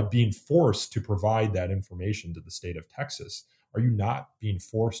 So by being forced to provide that information to the state of Texas, are you not being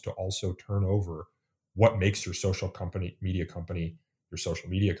forced to also turn over what makes your social media company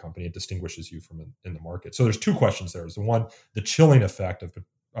it distinguishes you from in the market? So there's two questions there. Is the one, the chilling effect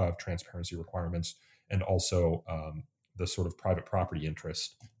of transparency requirements, and also the sort of private property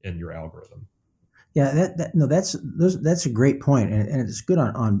interest in your algorithm. Yeah, that's a great point, and it's good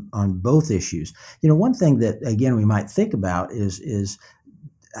on both issues. One thing that again we might think about is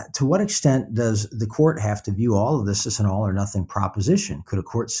to what extent does the court have to view all of this as an all or nothing proposition? Could a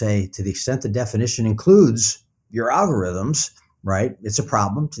court say, to the extent the definition includes your algorithms, right, it's a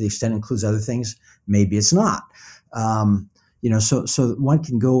problem. To the extent it includes other things, maybe it's not. So one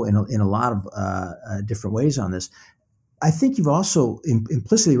can go in a lot of different ways on this. I think you've also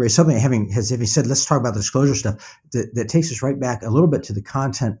implicitly raised something, having said, let's talk about the disclosure stuff, that takes us right back a little bit to the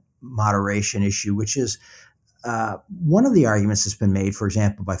content moderation issue, which is one of the arguments that's been made, for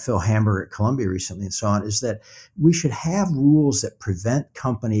example, by Phil Hamburger at Columbia recently and so on, is that we should have rules that prevent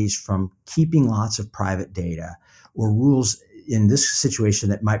companies from keeping lots of private data, or rules in this situation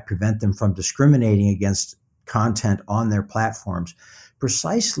that might prevent them from discriminating against content on their platforms,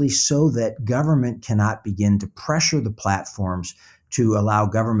 precisely so that government cannot begin to pressure the platforms to allow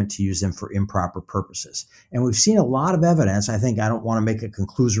government to use them for improper purposes. And we've seen a lot of evidence. I don't want to make a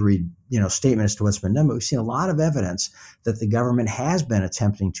conclusory, statement as to what's been done, but we've seen a lot of evidence that the government has been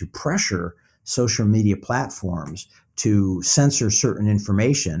attempting to pressure social media platforms to censor certain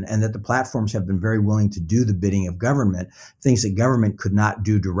information, and that the platforms have been very willing to do the bidding of government, things that government could not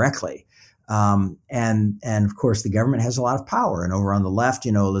do directly. And of course, the government has a lot of power. And over on the left,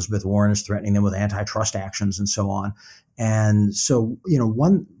 Elizabeth Warren is threatening them with antitrust actions and so on. And so,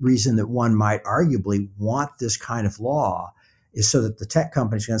 one reason that one might arguably want this kind of law is so that the tech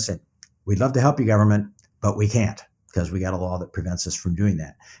companies are going to say, we'd love to help you, government, but we can't, because we got a law that prevents us from doing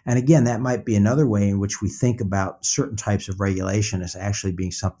that. And again, that might be another way in which we think about certain types of regulation as actually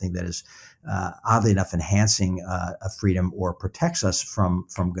being something that is oddly enough enhancing a freedom or protects us from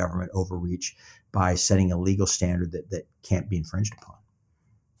government overreach by setting a legal standard that can't be infringed upon.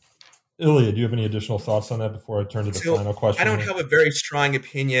 Ilya, do you have any additional thoughts on that before I turn to the final question? I don't have a very strong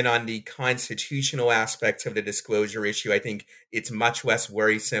opinion on the constitutional aspects of the disclosure issue. I think it's much less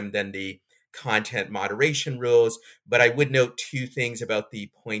worrisome than the content moderation rules, but I would note two things about the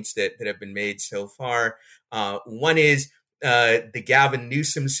points that have been made so far. One is the Gavin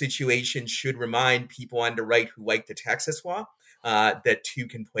Newsom situation should remind people on the right who like the Texas law that two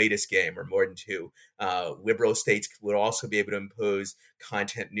can play this game, or more than two. Liberal states would also be able to impose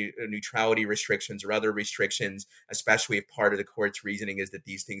content neutrality restrictions or other restrictions, especially if part of the court's reasoning is that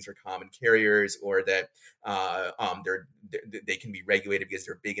these things are common carriers, or that they can be regulated because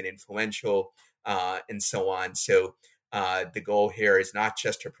they're big and influential, and so on. So the goal here is not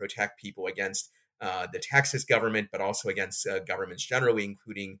just to protect people against the Texas government, but also against governments generally,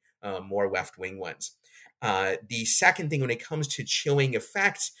 including more left-wing ones. The second thing, when it comes to chilling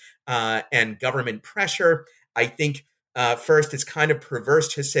effects and government pressure, I think first, it's kind of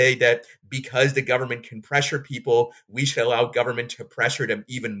perverse to say that because the government can pressure people, we should allow government to pressure them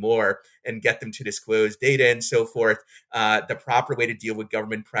even more and get them to disclose data and so forth. The proper way to deal with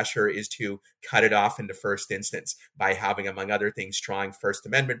government pressure is to cut it off in the first instance by having, among other things, strong First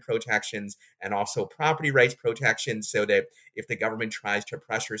Amendment protections and also property rights protections, so that if the government tries to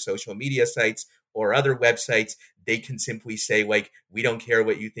pressure social media sites or other websites, they can simply say, we don't care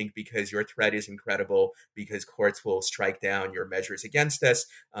what you think because your threat is incredible, because courts will strike down your measures against us,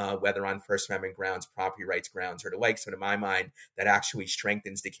 whether on First Amendment grounds, property rights grounds, or the like. So to my mind, that actually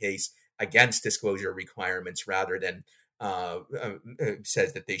strengthens the case against disclosure requirements rather than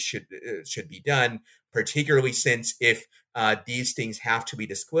says that they should be done, particularly since if these things have to be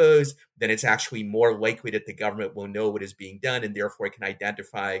disclosed, then it's actually more likely that the government will know what is being done and therefore can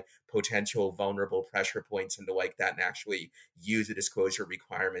identify potential vulnerable pressure points and the like that, and actually use the disclosure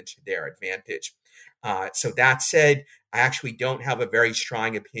requirement to their advantage. So that said, I actually don't have a very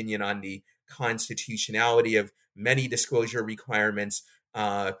strong opinion on the constitutionality of many disclosure requirements.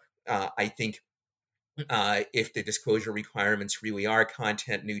 I think if the disclosure requirements really are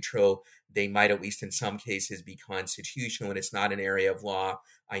content neutral, they might, at least in some cases, be constitutional, and it's not an area of law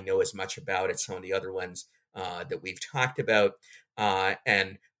I know as much about as some of the other ones that we've talked about.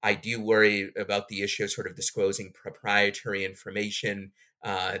 And I do worry about the issue of sort of disclosing proprietary information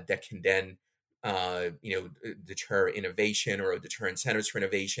that can then deter innovation or deter incentives for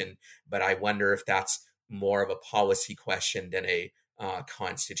innovation. But I wonder if that's more of a policy question than a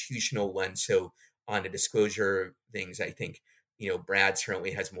constitutional one. So on the disclosure things, I think, Brad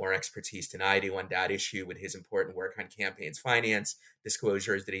certainly has more expertise than I do on that issue with his important work on campaigns finance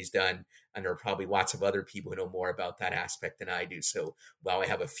disclosures that he's done. And there are probably lots of other people who know more about that aspect than I do. So while I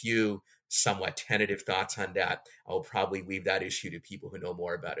have a few somewhat tentative thoughts on that, I'll probably leave that issue to people who know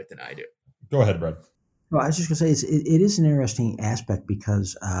more about it than I do. Go ahead, Brad. Well, I was just going to say it is an interesting aspect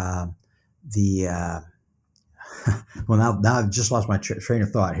because Well, now I've just lost my train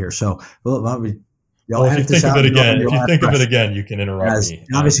of thought here. So, if you think of it again, you can interrupt me.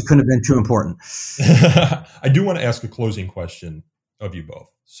 Obviously, couldn't have been too important. I do want to ask a closing question of you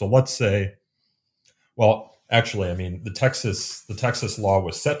both. So let's say, well, actually, I mean, the Texas law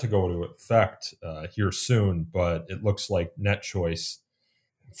was set to go into effect here soon, but it looks like NetChoice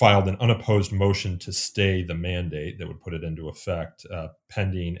filed an unopposed motion to stay the mandate that would put it into effect,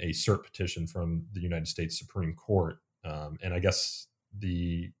 pending a cert petition from the United States Supreme Court. And I guess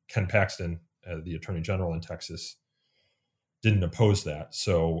Ken Paxton, the Attorney General in Texas, didn't oppose that.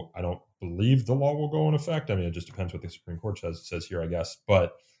 So I don't believe the law will go into effect. I mean, it just depends what the Supreme Court says here, I guess.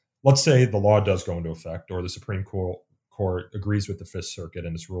 But let's say the law does go into effect, or the Supreme Court agrees with the Fifth Circuit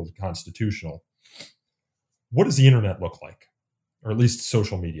and it's ruled constitutional. What does the internet look like? Or at least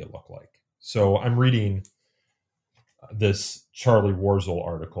social media look like? So I'm reading this Charlie Warzel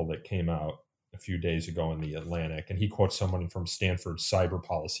article that came out a few days ago in the Atlantic, and he quotes someone from Stanford's Cyber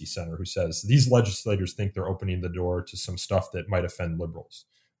Policy Center who says, these legislators think they're opening the door to some stuff that might offend liberals,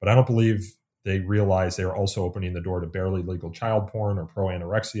 but I don't believe they realize they are also opening the door to barely legal child porn or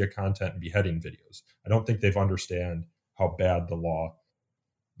pro-anorexia content and beheading videos. I don't think they've understand how bad the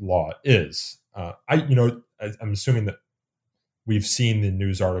law is. I'm assuming that we've seen the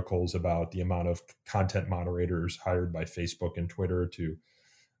news articles about the amount of content moderators hired by Facebook and Twitter to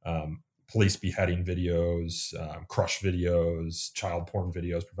police beheading videos, crush videos, child porn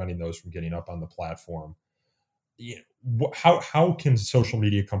videos, preventing those from getting up on the platform. How can social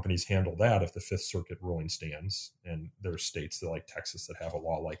media companies handle that if the Fifth Circuit ruling stands? And there are states that, like Texas, that have a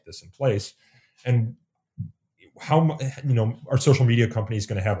law like this in place. And how are social media companies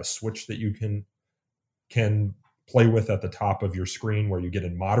going to have a switch that you can play with at the top of your screen where you get a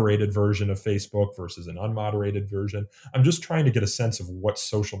moderated version of Facebook versus an unmoderated version? I'm just trying to get a sense of what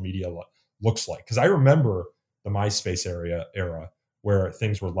social media looks like, because I remember the MySpace era where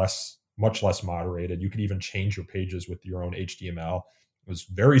things were much less moderated. You could even change your pages with your own HTML. It was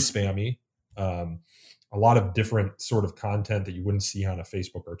very spammy. A lot of different sort of content that you wouldn't see on a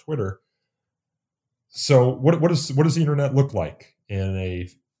Facebook or Twitter. So what does the internet look like in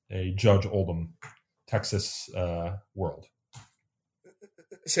a Judge Oldham Texas world?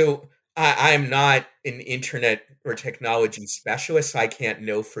 So I'm not an internet or technology specialist, so I can't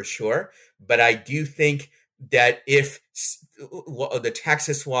know for sure. But I do think that if the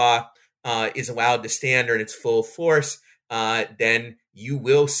Texas law is allowed to stand in its full force, then you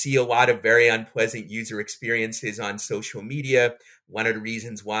will see a lot of very unpleasant user experiences on social media. One of the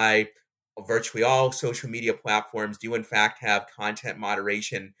reasons why virtually all social media platforms do in fact have content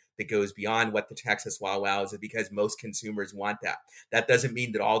moderation that goes beyond what the Texas law allows is because most consumers want that. That doesn't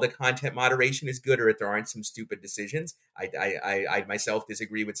mean that all the content moderation is good or that there aren't some stupid decisions. I myself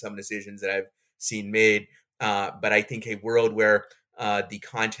disagree with some decisions that I've seen made, but I think a world where the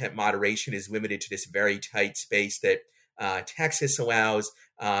content moderation is limited to this very tight space that Texas allows,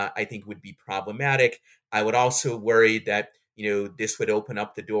 I think would be problematic. I would also worry that this would open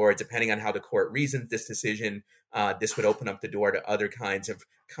up the door, depending on how the court reasons this decision, this would open up the door to other kinds of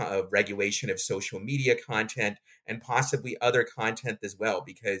regulation of social media content and possibly other content as well,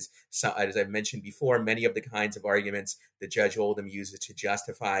 because as I've mentioned before, many of the kinds of arguments that Judge Oldham uses to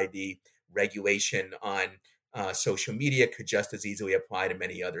justify the regulation on social media could just as easily apply to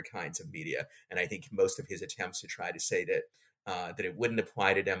many other kinds of media. And I think most of his attempts to try to say that it wouldn't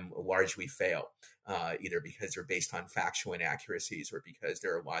apply to them largely fail, either because they're based on factual inaccuracies or because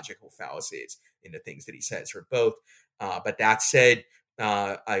there are logical fallacies in the things that he says, or both. But that said,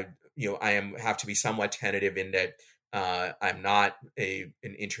 I have to be somewhat tentative in that I'm not an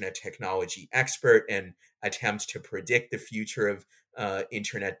internet technology expert, and attempts to predict the future of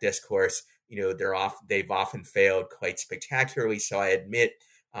internet discourse, they've often failed quite spectacularly. So I admit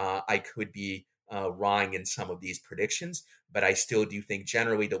I could be wrong in some of these predictions, but I still do think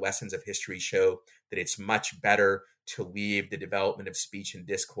generally the lessons of history show that it's much better to leave the development of speech and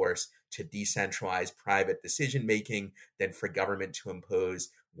discourse to decentralized private decision-making than for government to impose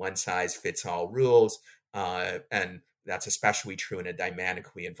one-size-fits-all rules. And that's especially true in a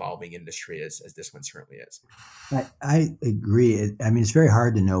dynamically evolving industry as this one certainly is. I agree. I mean, it's very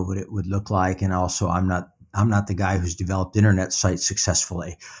hard to know what it would look like. And also, I'm not the guy who's developed internet sites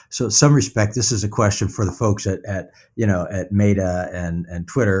successfully. So in some respect, this is a question for the folks at Meta and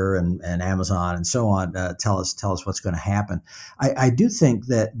Twitter and Amazon and so on. Tell us what's going to happen. I do think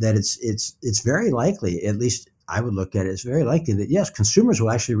that it's very likely, at least I would look at it, it's very likely that, yes, consumers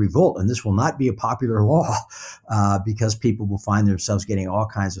will actually revolt, and this will not be a popular law because people will find themselves getting all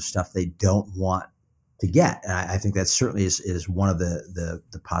kinds of stuff they don't want get. And I think that certainly is one of the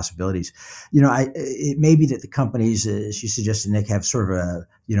possibilities. It may be that the companies, as you suggested, Nick, have sort of a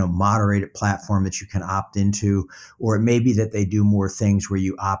moderated platform that you can opt into, or it may be that they do more things where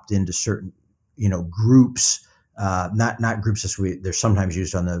you opt into certain groups, not groups as they're sometimes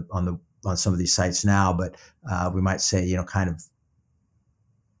used on some of these sites now, but we might say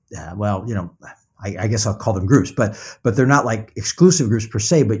I guess I'll call them groups, but they're not like exclusive groups per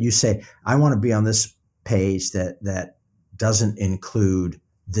se. But you say, I want to be on this page that doesn't include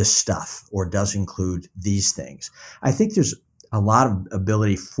this stuff or does include these things. I think there's a lot of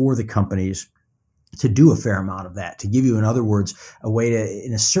ability for the companies to do a fair amount of that, to give you, in other words, a way to,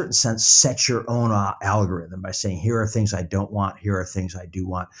 in a certain sense, set your own algorithm by saying, here are things I don't want, here are things I do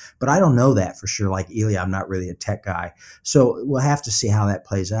want. But I don't know that for sure. Like Ilya, I'm not really a tech guy. So we'll have to see how that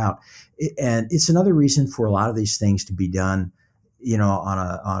plays out. And it's another reason for a lot of these things to be done, on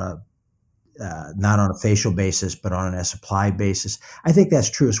a not on a facial basis, but on an as applied basis. I think that's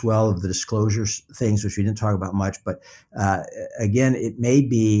true as well of the disclosures things, which we didn't talk about much. But again, it may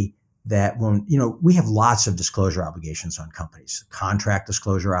be that when, we have lots of disclosure obligations on companies, contract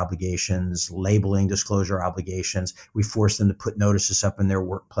disclosure obligations, labeling disclosure obligations. We force them to put notices up in their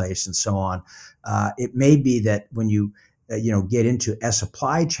workplace and so on. It may be that when you, get into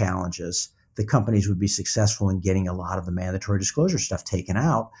S-applied challenges, the companies would be successful in getting a lot of the mandatory disclosure stuff taken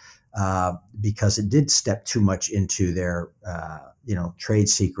out because it did step too much into their, trade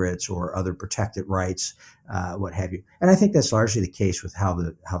secrets or other protected rights, what have you. And I think that's largely the case with how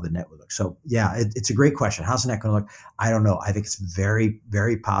the net would look. So yeah, it's a great question. How's the net going to look? I don't know. I think it's very,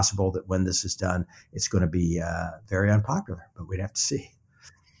 very possible that when this is done, it's going to be very unpopular, but we'd have to see.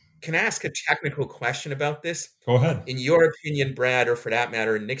 Can I ask a technical question about this? Go ahead. In your opinion, Brad, or for that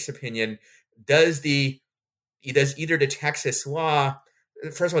matter, in Nick's opinion, does either the Texas law,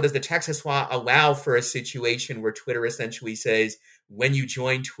 first of all, does the Texas law allow for a situation where Twitter essentially says, when you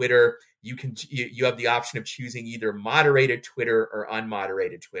join Twitter, you have the option of choosing either moderated Twitter or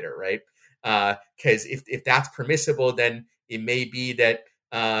unmoderated Twitter, right? Because if that's permissible, then it may be that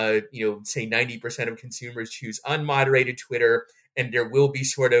say 90% of consumers choose unmoderated Twitter, and there will be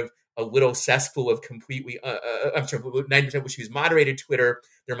sort of a little cesspool of completely. 90% will choose moderated Twitter.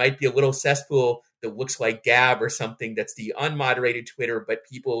 There might be a little cesspool that looks like Gab or something that's the unmoderated Twitter, but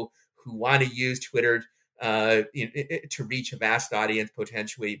people who want to use Twitter to reach a vast audience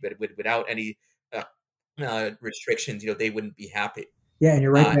potentially, but without any restrictions, they wouldn't be happy. Yeah, and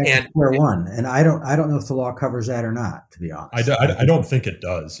you're right back to square one. And I don't know if the law covers that or not, to be honest. I don't think it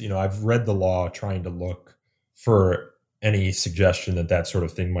does. I've read the law trying to look for any suggestion that sort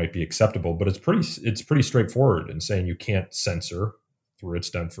of thing might be acceptable, but it's pretty straightforward in saying you can't censor through its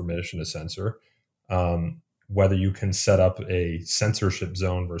done permission to censor. Whether you can set up a censorship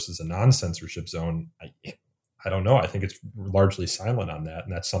zone versus a non-censorship zone, I don't know. I think it's largely silent on that,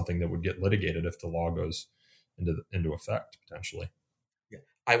 and that's something that would get litigated if the law goes into effect potentially. Yeah.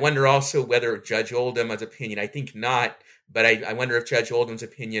 I wonder also whether Judge Oldham's opinion. I think not, but I wonder if Judge Oldham's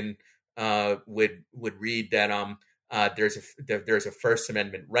opinion would read that there's a First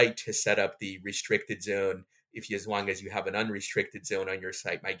Amendment right to set up the restricted zone as long as you have an unrestricted zone on your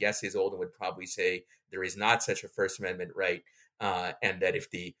site. My guess is Oldham would probably say there is not such a First Amendment right, and that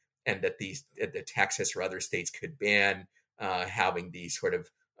the Texas or other states could ban having the sort of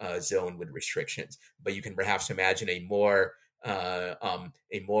zone with restrictions. But you can perhaps imagine a more what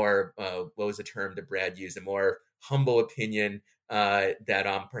was the term that Brad used? A more humble opinion that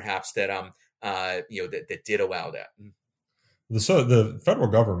did allow that. So the federal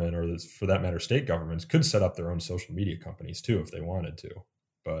government, or for that matter, state governments, could set up their own social media companies too if they wanted to.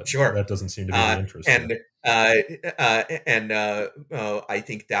 But sure, that doesn't seem to be the interest. I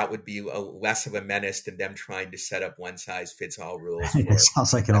think that would be less of a menace than them trying to set up one size fits all rules. It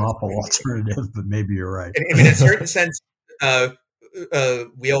sounds like an awful alternative, but maybe you're right. In a certain sense,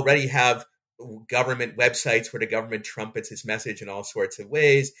 we already have government websites where the government trumpets its message in all sorts of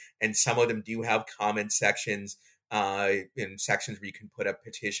ways, and some of them do have comment sections. In sections where you can put up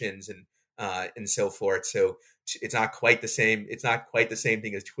petitions and so forth. So it's not quite the same. It's not quite the same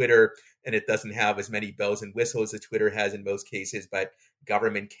thing as Twitter, and it doesn't have as many bells and whistles as Twitter has in most cases. But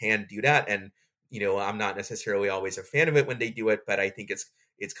government can do that, and I'm not necessarily always a fan of it when they do it, but I think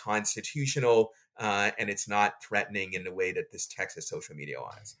it's constitutional and it's not threatening in the way that this Texas social media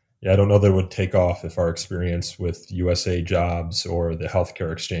law is. Yeah, I don't know that it would take off if our experience with USA Jobs or the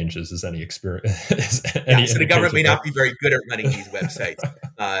healthcare exchanges is any experience. So the government may not be very good at running these websites.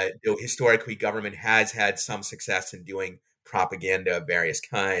 Historically, government has had some success in doing propaganda of various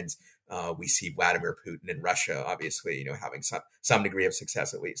kinds. we see Vladimir Putin in Russia, obviously, having some degree of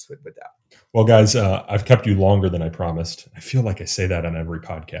success, at least with that. Well, guys, I've kept you longer than I promised. I feel like I say that on every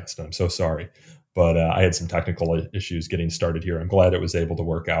podcast, and I'm so sorry. But I had some technical issues getting started here. I'm glad it was able to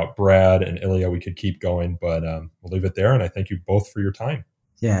work out. Brad and Ilya, we could keep going, but we'll leave it there. And I thank you both for your time.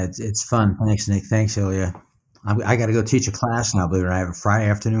 Yeah, it's fun. Thanks, Nick. Thanks, Ilya. I got to go teach a class now, believe it or not. I have a Friday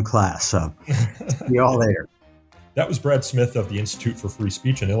afternoon class. So see you all later. That was Brad Smith of the Institute for Free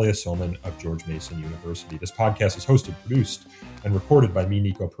Speech and Ilya Somin of George Mason University. This podcast is hosted, produced, and recorded by me,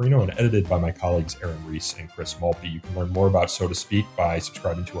 Nico Perino, and edited by my colleagues Aaron Reese and Chris Maltby. You can learn more about So to Speak by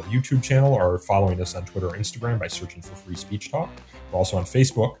subscribing to our YouTube channel or following us on Twitter or Instagram by searching for Free Speech Talk. We're also on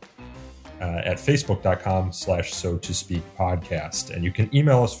Facebook at facebook.com/So to Speak podcast. And you can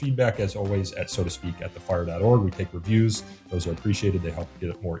email us feedback, as always, at sotospeak@thefire.org. We take reviews. Those are appreciated. They help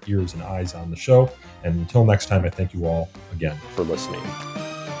get more ears and eyes on the show. And until next time, I thank you all again for listening.